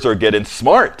workers are getting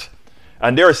smart.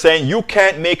 And they're saying, you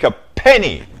can't make a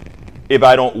penny if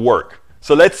I don't work.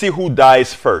 So let's see who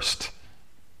dies first.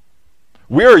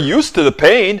 We are used to the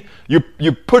pain. You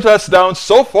put us down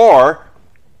so far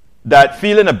that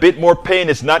feeling a bit more pain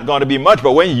is not going to be much.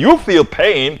 But when you feel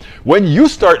pain, when you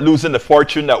start losing the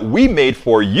fortune that we made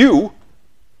for you,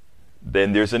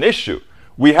 then there's an issue.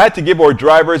 We had to give our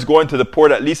drivers going to the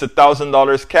port at least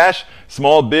 $1,000 cash,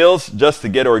 small bills, just to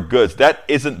get our goods. That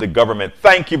isn't the government.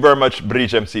 Thank you very much,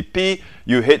 Bridge MCP.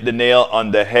 You hit the nail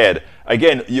on the head.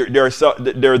 Again, there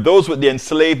are those with the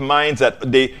enslaved minds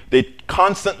that they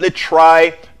constantly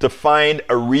try to find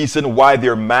a reason why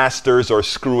their masters are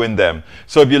screwing them.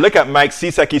 So if you look at Mike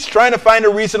Cisak, he's trying to find a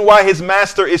reason why his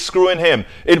master is screwing him.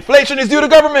 Inflation is due to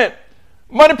government.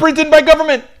 Money printed by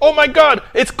government. Oh my God.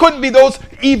 It couldn't be those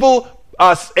evil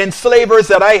enslavers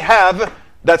that I have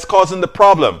that's causing the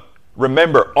problem.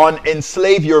 Remember,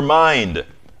 unenslave your mind.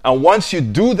 And once you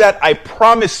do that, I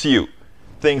promise you,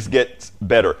 things get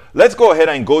better. Let's go ahead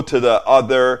and go to the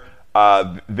other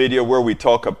video where we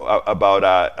talk about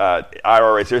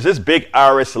IRS. There's this big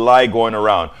IRS lie going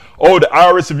around. Oh, the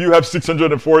IRS, if you have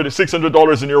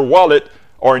 $600 in your wallet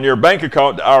or in your bank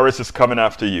account, the IRS is coming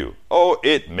after you. Oh,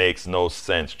 it makes no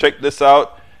sense. Check this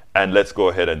out, and let's go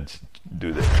ahead and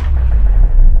do this.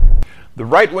 The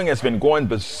right wing has been going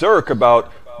berserk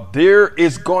about there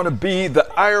is going to be the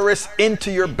IRS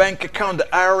into your bank account. The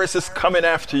IRS is coming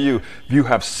after you. If you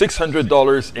have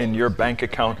 $600 in your bank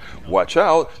account, watch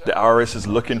out. The IRS is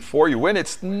looking for you, when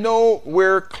it's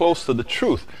nowhere close to the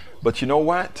truth. But you know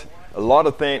what? A lot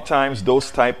of times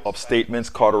those type of statements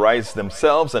cauterize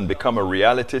themselves and become a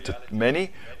reality to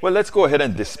many. Well, let's go ahead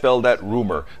and dispel that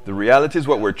rumor. The reality is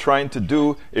what we're trying to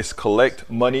do is collect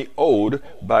money owed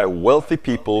by wealthy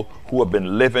people who have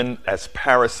been living as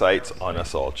parasites on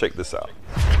us all. Check this out.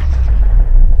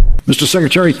 Mr.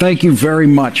 Secretary, thank you very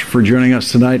much for joining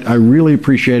us tonight. I really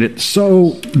appreciate it.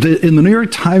 So, in the New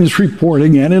York Times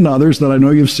reporting and in others that I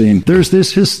know you've seen, there's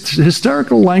this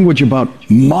hysterical language about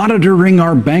monitoring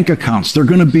our bank accounts. The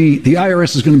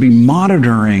IRS is going to be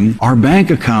monitoring our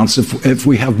bank accounts if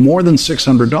we have more than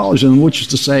 $600, and which is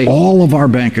to say all of our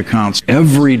bank accounts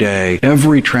every day,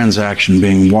 every transaction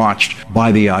being watched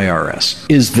by the IRS.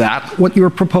 Is that what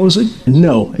you're proposing?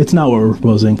 No, it's not what we're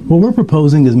proposing. What we're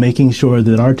proposing is making sure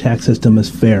that our tax system is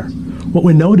fair. What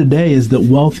we know today is that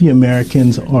wealthy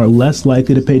Americans are less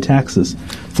likely to pay taxes.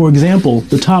 For example,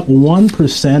 the top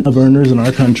 1% of earners in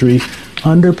our country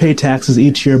underpay taxes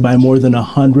each year by more than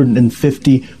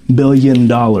 $150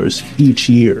 billion each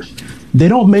year. They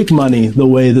don't make money the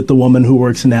way that the woman who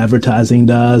works in advertising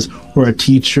does, or a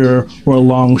teacher, or a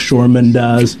longshoreman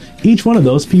does. Each one of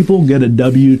those people get a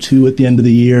W-2 at the end of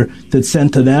the year that's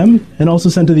sent to them and also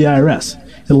sent to the IRS.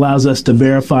 It allows us to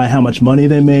verify how much money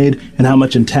they made and how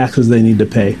much in taxes they need to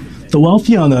pay. The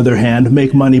wealthy, on the other hand,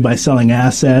 make money by selling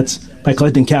assets, by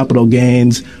collecting capital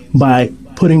gains, by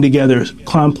putting together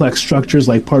complex structures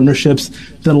like partnerships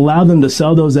that allow them to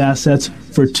sell those assets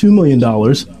for $2 million,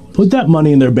 put that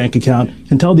money in their bank account,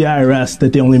 and tell the IRS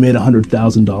that they only made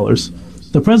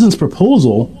 $100,000. The president's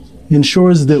proposal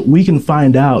ensures that we can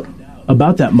find out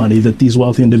about that money that these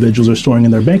wealthy individuals are storing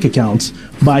in their bank accounts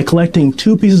by collecting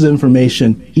two pieces of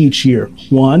information each year.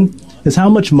 One is how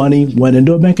much money went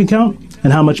into a bank account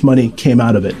and how much money came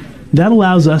out of it. That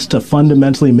allows us to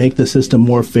fundamentally make the system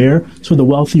more fair so the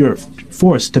wealthy are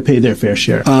forced to pay their fair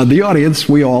share. The audience,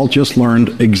 we all just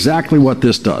learned exactly what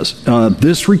this does.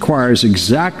 This requires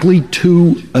exactly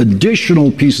two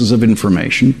additional pieces of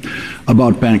information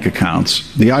about bank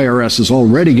accounts. The IRS is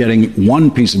already getting one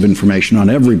piece of information on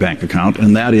every bank account,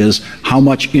 and that is how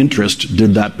much interest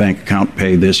did that bank account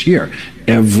pay this year.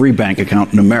 Every bank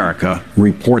account in America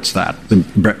reports that to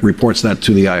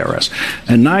the IRS.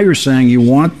 And now you're saying you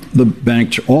want the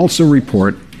bank to also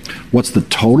report what's the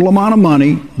total amount of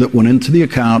money that went into the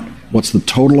account, what's the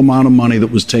total amount of money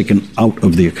that was taken out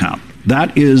of the account.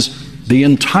 That is the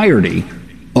entirety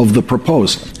of the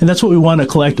proposal. And that's what we want to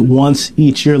collect once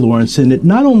each year, Lawrence. And it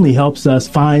not only helps us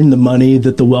find the money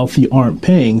that the wealthy aren't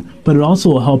paying, but it also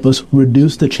will help us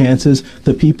reduce the chances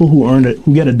that people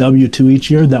who get a W-2 each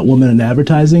year, that woman in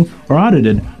advertising, are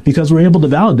audited, because we're able to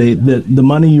validate that the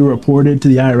money you reported to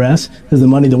the IRS is the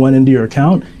money that went into your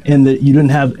account and that you didn't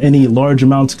have any large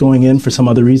amounts going in for some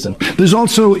other reason. There's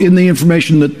also in the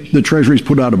information that the Treasury's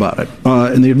put out about it,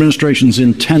 and the administration's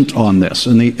intent on this,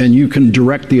 and you can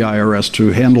direct the IRS to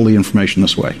handle the information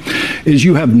this way, is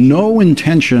you have no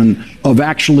intention of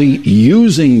actually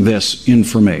using this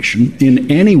information in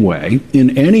any way,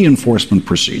 in any enforcement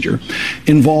procedure,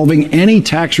 involving any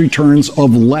tax returns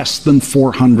of less than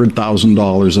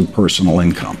 $400,000 of personal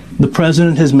income. The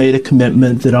president has made a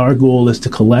commitment that our goal is to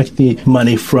collect the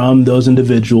money from those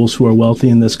individuals who are wealthy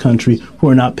in this country who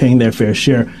are not paying their fair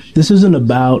share. This isn't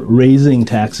about raising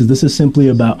taxes. This is simply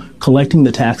about collecting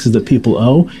the taxes that people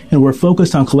owe. And we're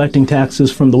focused on collecting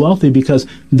taxes from the wealthy because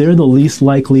they're the least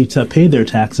likely to pay their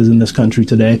taxes in this country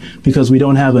today, because we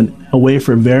don't have a way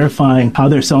for verifying how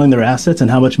they're selling their assets and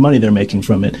how much money they're making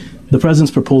from it. The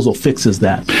president's proposal fixes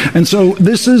that. And so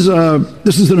this is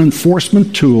an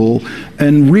enforcement tool,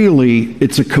 and really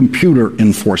it's a computer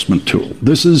enforcement tool.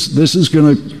 This is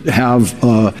going to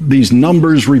have these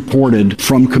numbers reported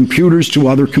from computers to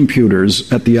other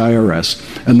computers at the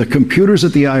IRS, and the computers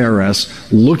at the IRS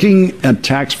looking at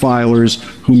tax filers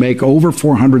who make over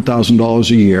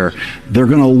 $400,000 a year, they're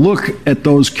going to look at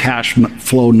those cash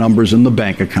flow numbers in the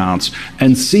bank accounts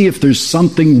and see if there's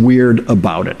something weird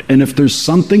about it. And if there's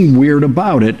something weird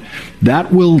about it,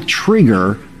 that will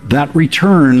trigger that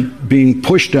return being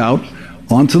pushed out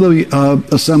onto the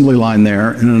assembly line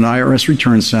there in an IRS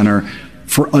return center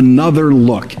for another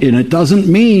look. And it doesn't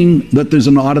mean that there's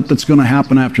an audit that's going to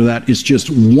happen after that. It's just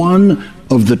one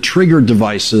of the trigger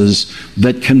devices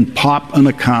that can pop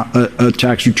a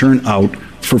tax return out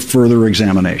for further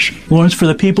examination. Lawrence, for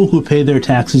the people who pay their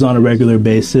taxes on a regular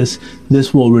basis,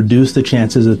 this will reduce the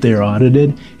chances that they're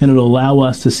audited, and it'll allow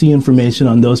us to see information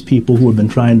on those people who have been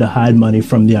trying to hide money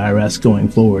from the IRS going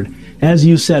forward. As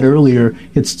you said earlier,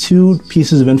 it's two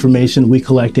pieces of information we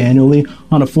collect annually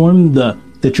on a form that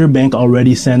your bank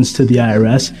already sends to the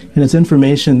IRS, and it's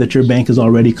information that your bank is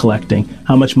already collecting.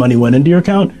 How much money went into your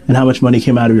account and how much money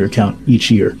came out of your account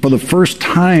each year. For the first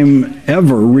time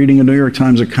ever reading a New York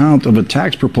Times account of a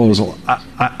tax proposal,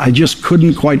 I just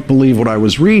couldn't quite believe what I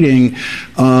was reading.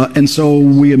 And so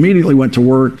we immediately went to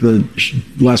work, the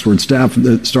Last Word staff,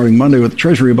 starting Monday with the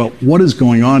Treasury, about what is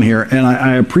going on here. And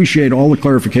I appreciate all the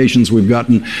clarifications we've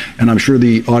gotten, and I'm sure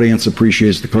the audience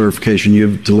appreciates the clarification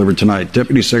you've delivered tonight.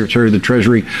 Deputy Secretary of the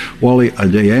Treasury, Wally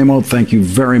Adeyemo, thank you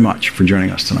very much for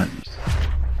joining us tonight.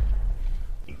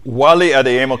 Wally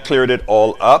Adeyemo cleared it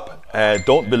all up.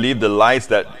 Don't believe the lies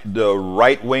that the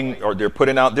right wing or they're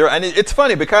putting out there. And it's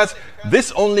funny because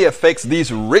this only affects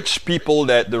these rich people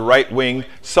that the right wing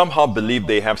somehow believe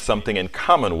they have something in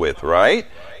common with, right?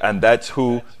 And that's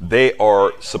who they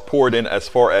are supporting as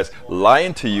far as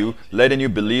lying to you, letting you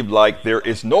believe like there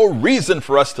is no reason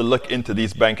for us to look into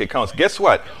these bank accounts. Guess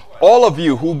what? All of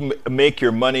you who make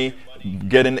your money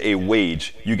getting a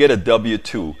wage, you get a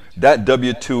W-2. That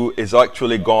W-2 is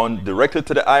actually gone directly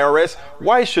to the IRS.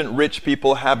 Why shouldn't rich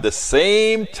people have the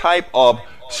same type of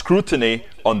scrutiny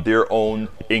on their own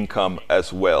income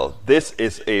as well? This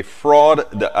is a fraud.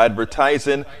 The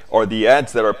advertising or the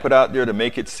ads that are put out there to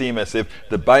make it seem as if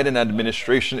the Biden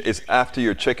administration is after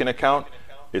your checking account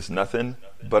is nothing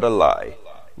but a lie.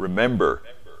 Remember,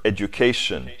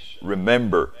 education.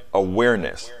 Remember,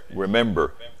 awareness.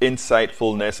 Remember,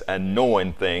 insightfulness and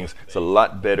knowing things is a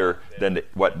lot better than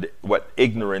what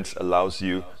ignorance allows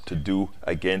you to do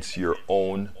against your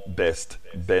own best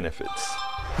benefits.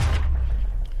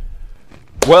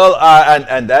 Well,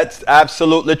 and that's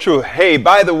absolutely true. Hey,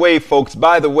 by the way, folks,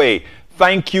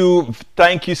 thank you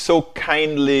so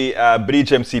kindly, Bridge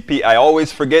MCP. I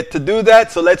always forget to do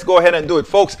that, so let's go ahead and do it.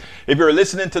 Folks, if you're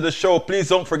listening to the show, please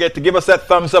don't forget to give us that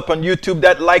thumbs up on YouTube,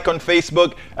 that like on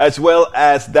Facebook, as well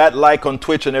as that like on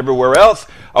Twitch and everywhere else.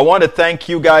 I want to thank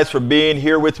you guys for being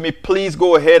here with me. Please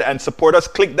go ahead and support us.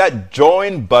 Click that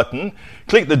join button.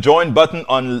 Click the join button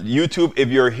on YouTube if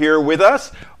you're here with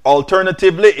us.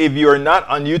 Alternatively, if you're not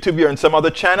on YouTube, you're on some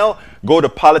other channel, go to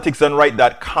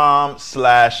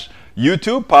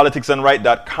politicsdoneright.com/YouTube,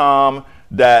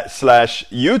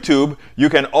 politicsdoneright.com/YouTube. You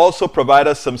can also provide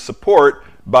us some support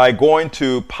by going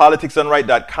to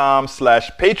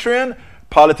politicsdoneright.com/Patreon,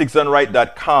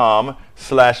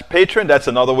 politicsdoneright.com/Patreon. That's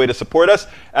another way to support us.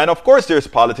 And of course, there's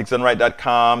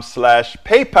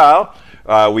politicsdoneright.com/PayPal.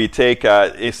 We take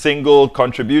a single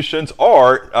contributions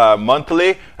or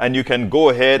monthly, and you can go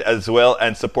ahead as well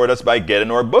and support us by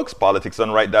getting our books,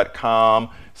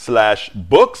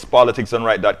 politicsdoneright.com/books,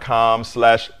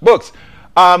 politicsdoneright.com/books.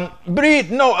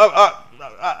 Breed, no,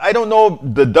 I don't know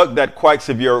the duck that quacks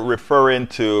if you're referring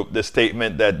to the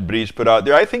statement that Breach put out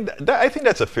there. I think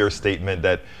that's a fair statement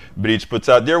that Breach puts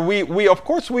out there. We of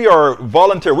course we are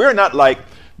voluntary. We're not like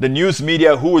the news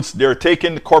media they're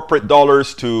taking corporate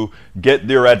dollars to get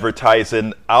their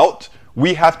advertising out.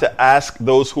 We have to ask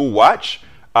those who watch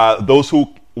and those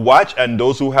who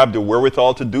have the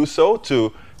wherewithal to do so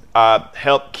to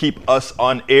help keep us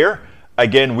on air.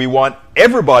 Again, we want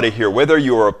everybody here, whether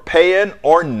you're paying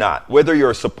or not, whether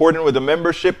you're supporting with a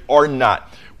membership or not.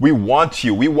 We want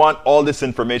you. We want all this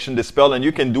information dispelled, and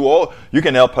you can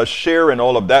help us share and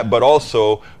all of that, but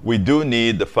also we do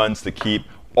need the funds to keep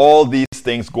all these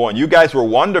things going. You guys were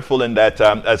wonderful in that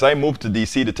as I moved to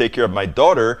DC to take care of my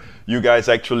daughter, you guys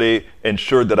actually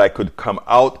ensured that I could come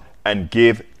out and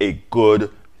give a good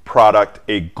product,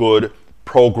 a good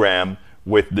program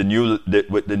with the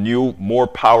new more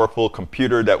powerful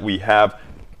computer that we have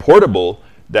portable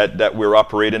that we're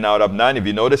operating out of now. And if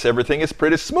you notice, everything is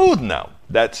pretty smooth now.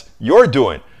 That's your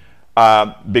doing.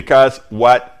 Because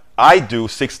what I do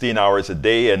 16 hours a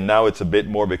day, and now it's a bit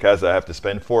more because I have to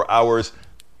spend 4 hours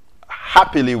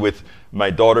happily with my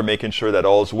daughter, making sure that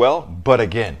all's well. But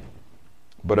again,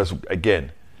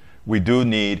 we do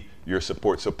need your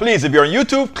support. So please, if you're on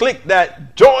YouTube, click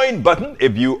that join button.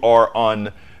 If you are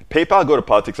on PayPal, go to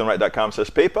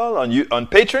politicsdoneright.com/PayPal. On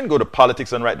Patreon, go to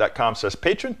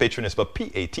politicsdoneright.com/Patreon. Patreon is spelled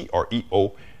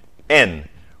Patreon.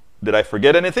 Did I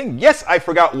forget anything? Yes, I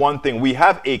forgot one thing. We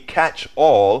have a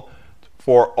catch-all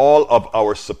for all of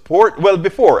our support. Well,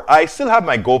 before, I still have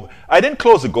my I didn't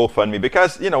close the GoFundMe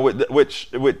because,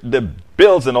 with the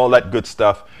bills and all that good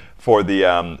stuff for the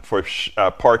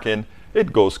parking,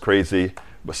 it goes crazy.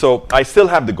 So I still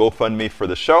have the GoFundMe for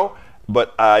the show,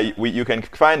 but you can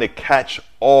find a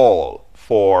catch-all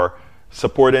for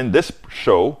supporting this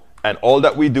show and all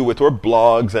that we do with our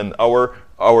blogs and our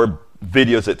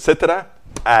videos, etc.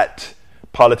 at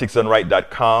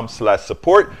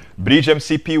politicsdoneright.com/support. Bridge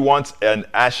MCP wants an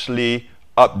Ashley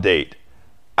update.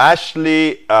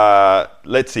 Ashley,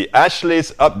 let's see.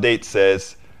 Ashley's update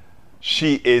says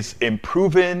she is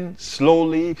improving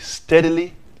slowly,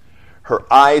 steadily. Her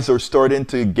eyes are starting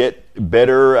to get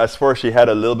better. As far as she had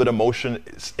a little bit of motion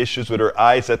issues with her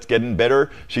eyes, that's getting better.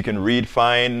 She can read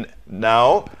fine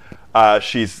now.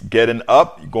 She's getting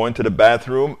up, going to the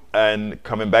bathroom, and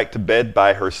coming back to bed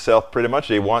by herself pretty much.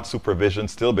 They want supervision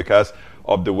still because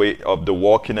of the way of the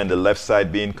walking and the left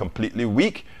side being completely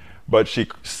weak. But she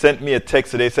sent me a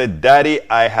text today, said, "Daddy,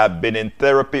 I have been in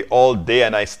therapy all day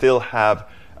and I still have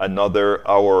another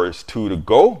hour or two to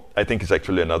go." I think it's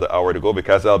actually another hour to go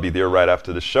because I'll be there right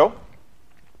after the show.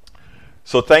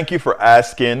 So thank you for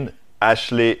asking.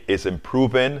 Ashley is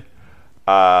improving.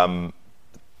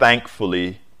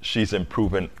 Thankfully, she's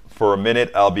improving. For a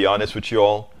minute, I'll be honest with you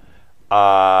all.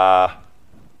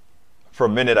 For a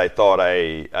minute, I thought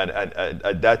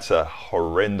that's a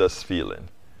horrendous feeling.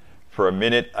 For a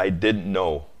minute, I didn't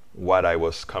know what I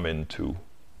was coming to.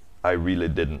 I really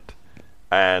didn't.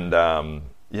 And,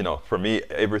 for me,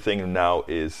 everything now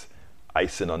is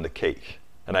icing on the cake.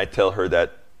 And I tell her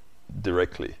that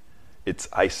directly. It's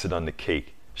icing on the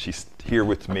cake. She's here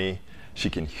with me. She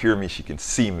can hear me. She can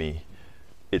see me.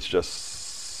 It's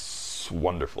just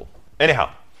wonderful.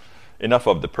 Anyhow, enough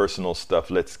of the personal stuff.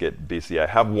 Let's get busy. I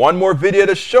have one more video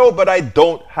to show, but I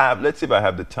don't have. Let's see if I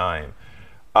have the time.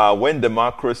 When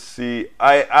democracy,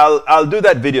 I'll do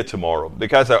that video tomorrow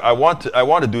because I want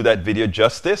to do that video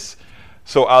justice.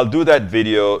 So I'll do that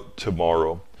video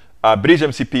tomorrow. Bridge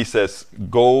MCP says,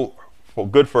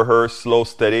 good for her, slow,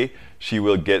 steady. She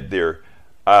will get there.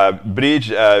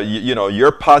 Bridge,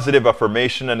 your positive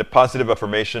affirmation and the positive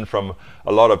affirmation from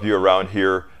a lot of you around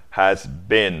here has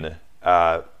been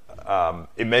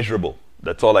immeasurable.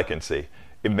 That's all I can say.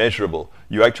 Immeasurable.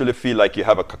 You actually feel like you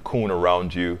have a cocoon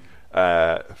around you.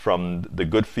 From the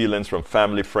good feelings from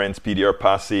family, friends, PDR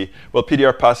Posse. Well,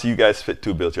 PDR Posse, you guys fit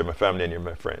two bills. You're my family and you're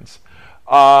my friends.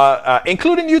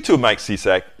 Including you too, Mike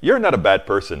Cisak. You're not a bad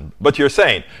person. But you're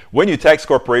saying, when you tax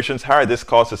corporations, higher this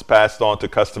cost is passed on to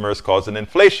customers, causing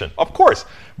inflation. Of course.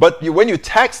 But when you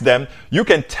tax them, you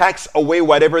can tax away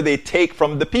whatever they take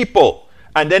from the people.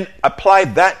 And then apply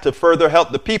that to further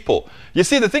help the people. You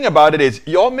see, the thing about it is,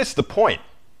 you all missed the point.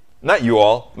 Not you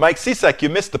all. Mike Cisak, you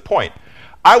missed the point.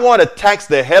 I want to tax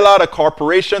the hell out of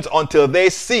corporations until they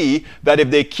see that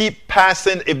if they keep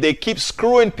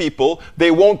screwing people, they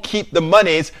won't keep the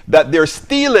monies that they're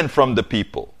stealing from the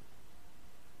people.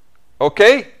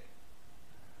 Okay?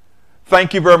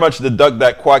 Thank you very much, the Doug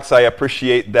That Quacks. I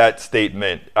appreciate that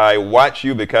statement. I watch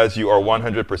you because you are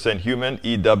 100% human,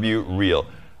 EW real.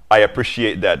 I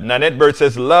appreciate that. Nanette Bird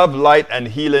says, love, light, and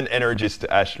healing energies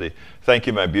to Ashley. Thank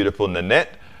you, my beautiful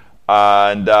Nanette.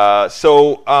 And the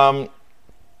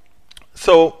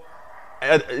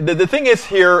thing is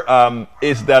here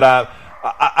is that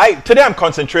today I'm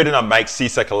concentrating on Mike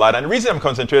Cisak a lot, and the reason I'm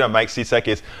concentrating on Mike Cisak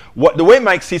is the way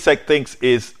Mike Cisak thinks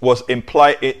was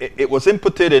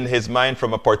inputted in his mind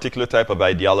from a particular type of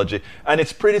ideology, and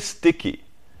it's pretty sticky.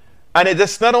 And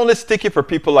it's not only sticky for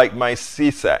people like Mike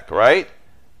Cisak, right?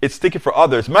 It's sticky for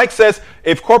others. Mike says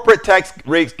if corporate tax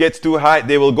rates gets too high,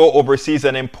 they will go overseas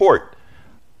and import.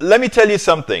 Let me tell you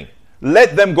something.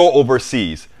 Let them go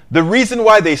overseas. The reason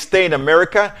why they stay in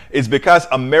America is because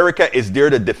America is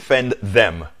there to defend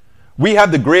them. We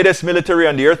have the greatest military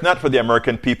on the earth, not for the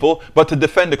American people, but to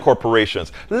defend the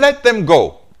corporations. Let them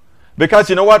go. Because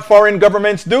you know what foreign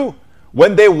governments do?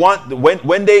 When they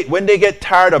get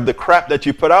tired of the crap that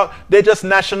you put out, they just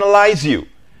nationalize you.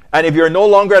 And if you're no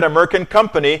longer an American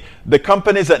company, the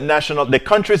countries that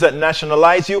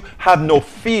nationalize you have no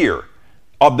fear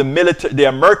of the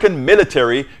American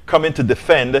military coming to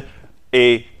defend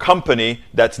a company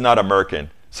that's not American.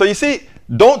 So you see,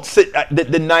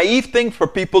 the naive thing for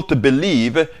people to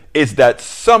believe is that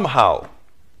somehow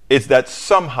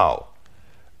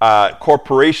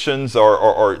corporations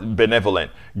are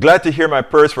benevolent. Glad to hear my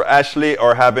prayers for Ashley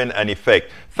are having an effect.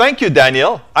 Thank you,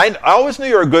 Daniel. I always knew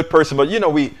you're a good person, but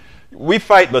we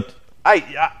fight, but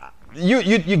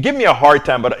you give me a hard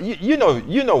time, but you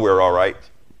know we're all right.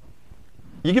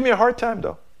 You give me a hard time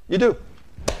though. You do.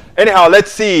 Anyhow, let's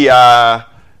see.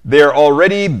 They're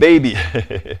already baby.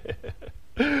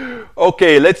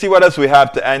 Okay, let's see what else we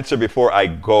have to answer before I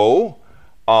go.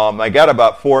 I got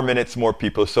about 4 minutes more,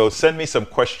 people. So send me some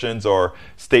questions or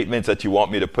statements that you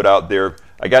want me to put out there.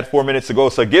 I got 4 minutes to go.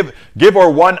 So give our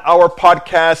 1 hour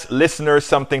podcast listeners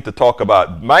something to talk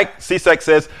about. Mike Cisak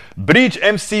says, Bridge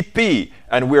MCP,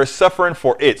 and we're suffering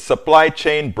for it. Supply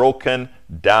chain broken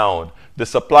down. The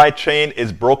supply chain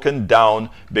is broken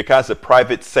down because the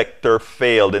private sector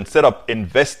failed. Instead of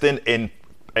investing in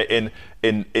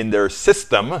their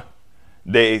system,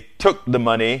 they took the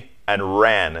money and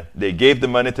ran. They gave the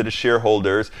money to the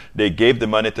shareholders. They gave the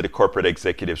money to the corporate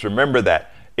executives. Remember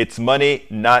that. It's money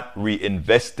not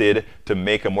reinvested to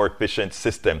make a more efficient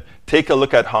system. Take a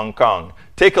look at Hong Kong.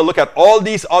 Take a look at all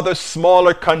these other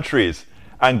smaller countries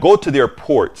and go to their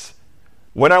ports.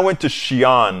 When I went to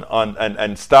Xi'an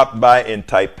and stopped by in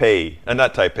Taipei,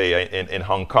 not Taipei, in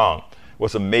Hong Kong,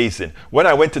 was amazing. When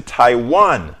I went to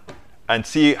Taiwan and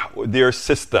see their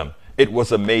system, it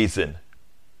was amazing.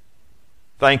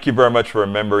 Thank you very much for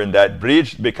remembering that.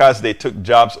 Bridge, because they took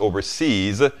jobs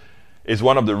overseas, is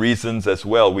one of the reasons as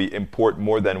well we import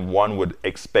more than one would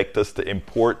expect us to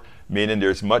import, meaning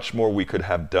there's much more we could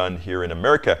have done here in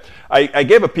America. I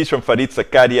gave a piece from Farid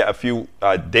Zakaria a few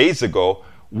days ago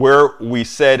where we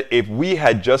said if we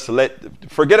had just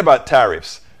forget about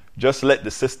tariffs, just let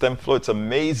the system flow. It's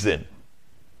amazing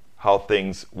how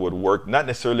things would work, not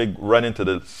necessarily run into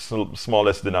the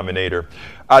smallest denominator.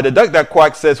 The Duck That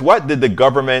Quack says, what did the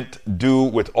government do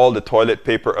with all the toilet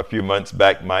paper a few months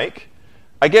back, Mike?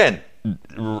 Again,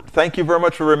 thank you very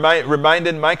much for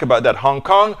reminding Mike about that. Hong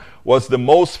Kong was the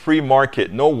most free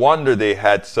market. No wonder they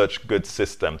had such good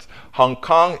systems. Hong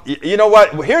Kong, you know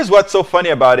what? Here's what's so funny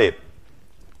about it.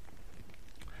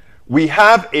 We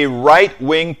have a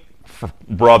right-wing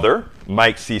brother,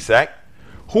 Mike Cisak,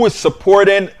 who is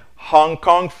supporting Hong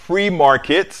Kong free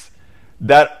markets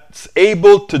that's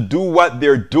able to do what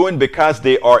they're doing because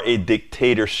they are a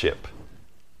dictatorship.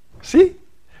 See?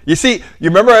 You see, you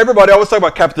remember everybody always talk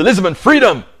about capitalism and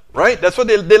freedom, right? That's what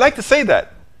they like to say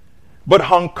that. But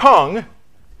Hong Kong,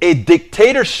 a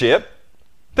dictatorship,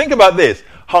 think about this.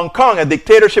 Hong Kong, a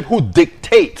dictatorship who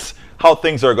dictates how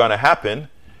things are going to happen,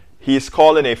 he is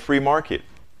calling a free market.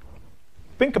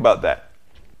 Think about that.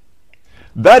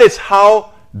 That is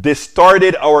how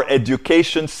distorted our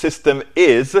education system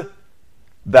is,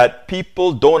 that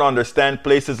people don't understand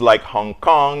places like Hong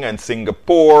Kong and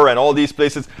Singapore and all these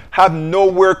places have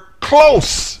nowhere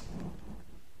close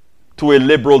to a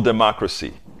liberal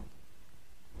democracy.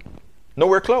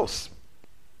 Nowhere close.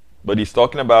 But he's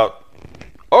talking about,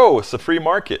 oh, it's a free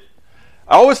market.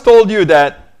 I always told you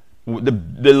that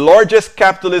the largest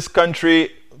capitalist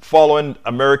country following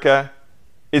America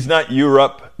is not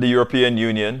Europe, the European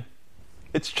Union.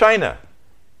 It's China,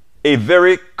 a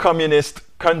very communist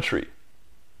country.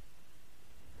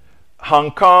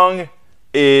 Hong Kong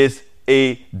is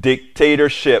a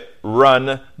dictatorship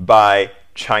run by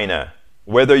China,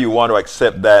 whether you want to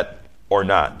accept that or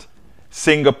not.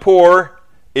 Singapore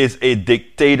is a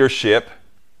dictatorship,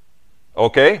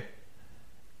 okay?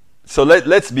 So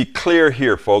let's be clear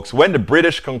here, folks. When the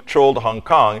British controlled Hong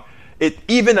Kong,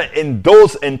 even in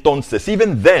those entonces,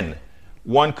 even then,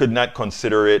 one could not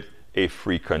consider it a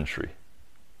free country.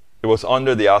 It was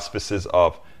under the auspices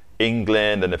of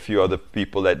England and a few other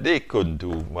people that they couldn't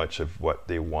do much of what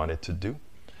they wanted to do.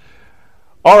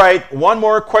 All right, one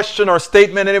more question or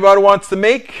statement anybody wants to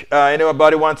make?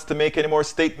 Anybody wants to make any more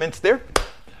statements there?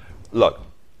 Look,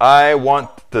 I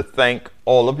want to thank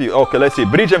all of you. Okay, let's see.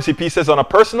 Bridge MCP says, on a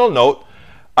personal note,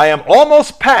 I am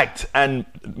almost packed and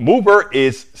mover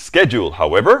is scheduled.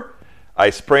 However, I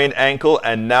sprained ankle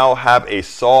and now have a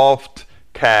soft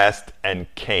cast and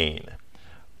cane.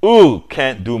 Ooh,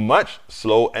 can't do much.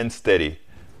 Slow and steady.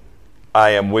 I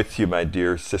am with you, my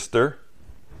dear sister.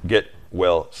 Get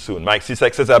well soon. Mike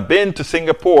Cisak says, I've been to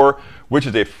Singapore, which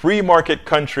is a free market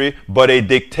country, but a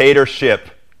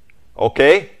dictatorship.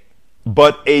 Okay?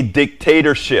 But a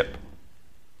dictatorship.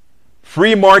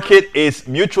 Free market is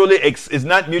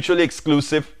not mutually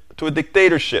exclusive to a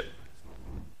dictatorship.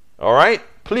 All right?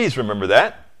 Please remember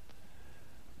that.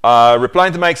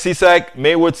 Replying to Mike Cisak,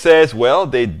 Maywood says, well,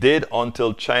 they did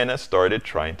until China started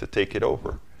trying to take it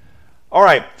over. All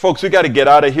right, folks, we got to get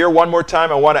out of here. One more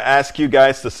time, I want to ask you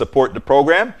guys to support the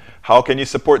program. How can you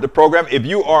support the program? If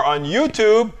you are on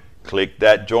YouTube, click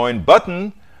that join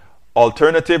button.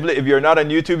 Alternatively, if you're not on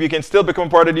YouTube, you can still become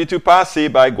part of the YouTube posse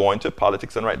by going to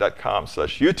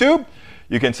politicsdoneright.com/YouTube.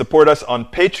 You can support us on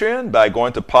Patreon by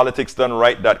going to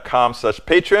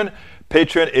politicsdoneright.com/Patreon.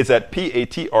 Patreon is at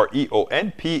Patreon,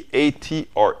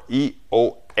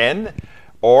 Patreon,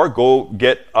 or go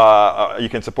get, you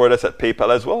can support us at PayPal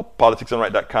as well,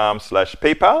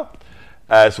 politicsdoneright.com/PayPal.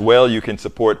 As well, you can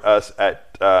support us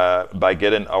at by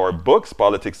getting our books,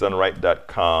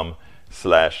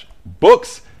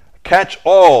 politicsdoneright.com/books. Catch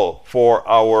all for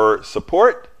our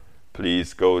support.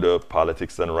 Please go to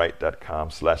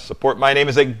politicsdoneright.com/support. My name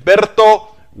is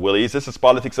Egberto Willies. This is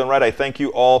Politics Done Right. I thank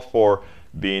you all for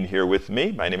being here with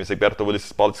me. My name is Egberto Willies. This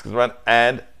is Politics Done Right.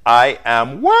 And I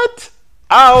am what?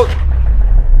 Out.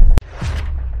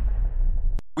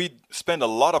 spend a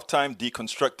lot of time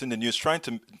deconstructing the news, trying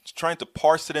to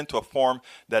parse it into a form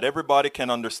that everybody can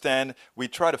understand. We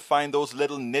try to find those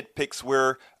little nitpicks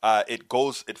where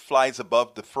it flies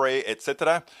above the fray,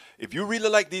 etc. If you really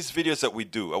like these videos that we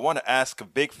do, I want to ask a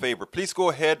big favor. Please go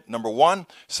ahead, number 1,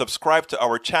 subscribe to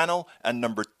our channel, and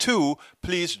number 2,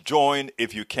 please join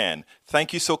if you can.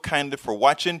 Thank you so kindly for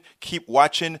watching. Keep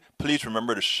watching. Please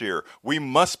remember to share. We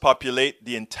must populate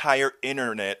the entire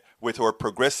internet with our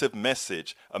progressive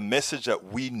message, a message that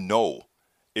we know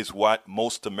is what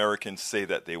most Americans say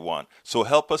that they want. So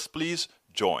help us, please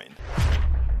join.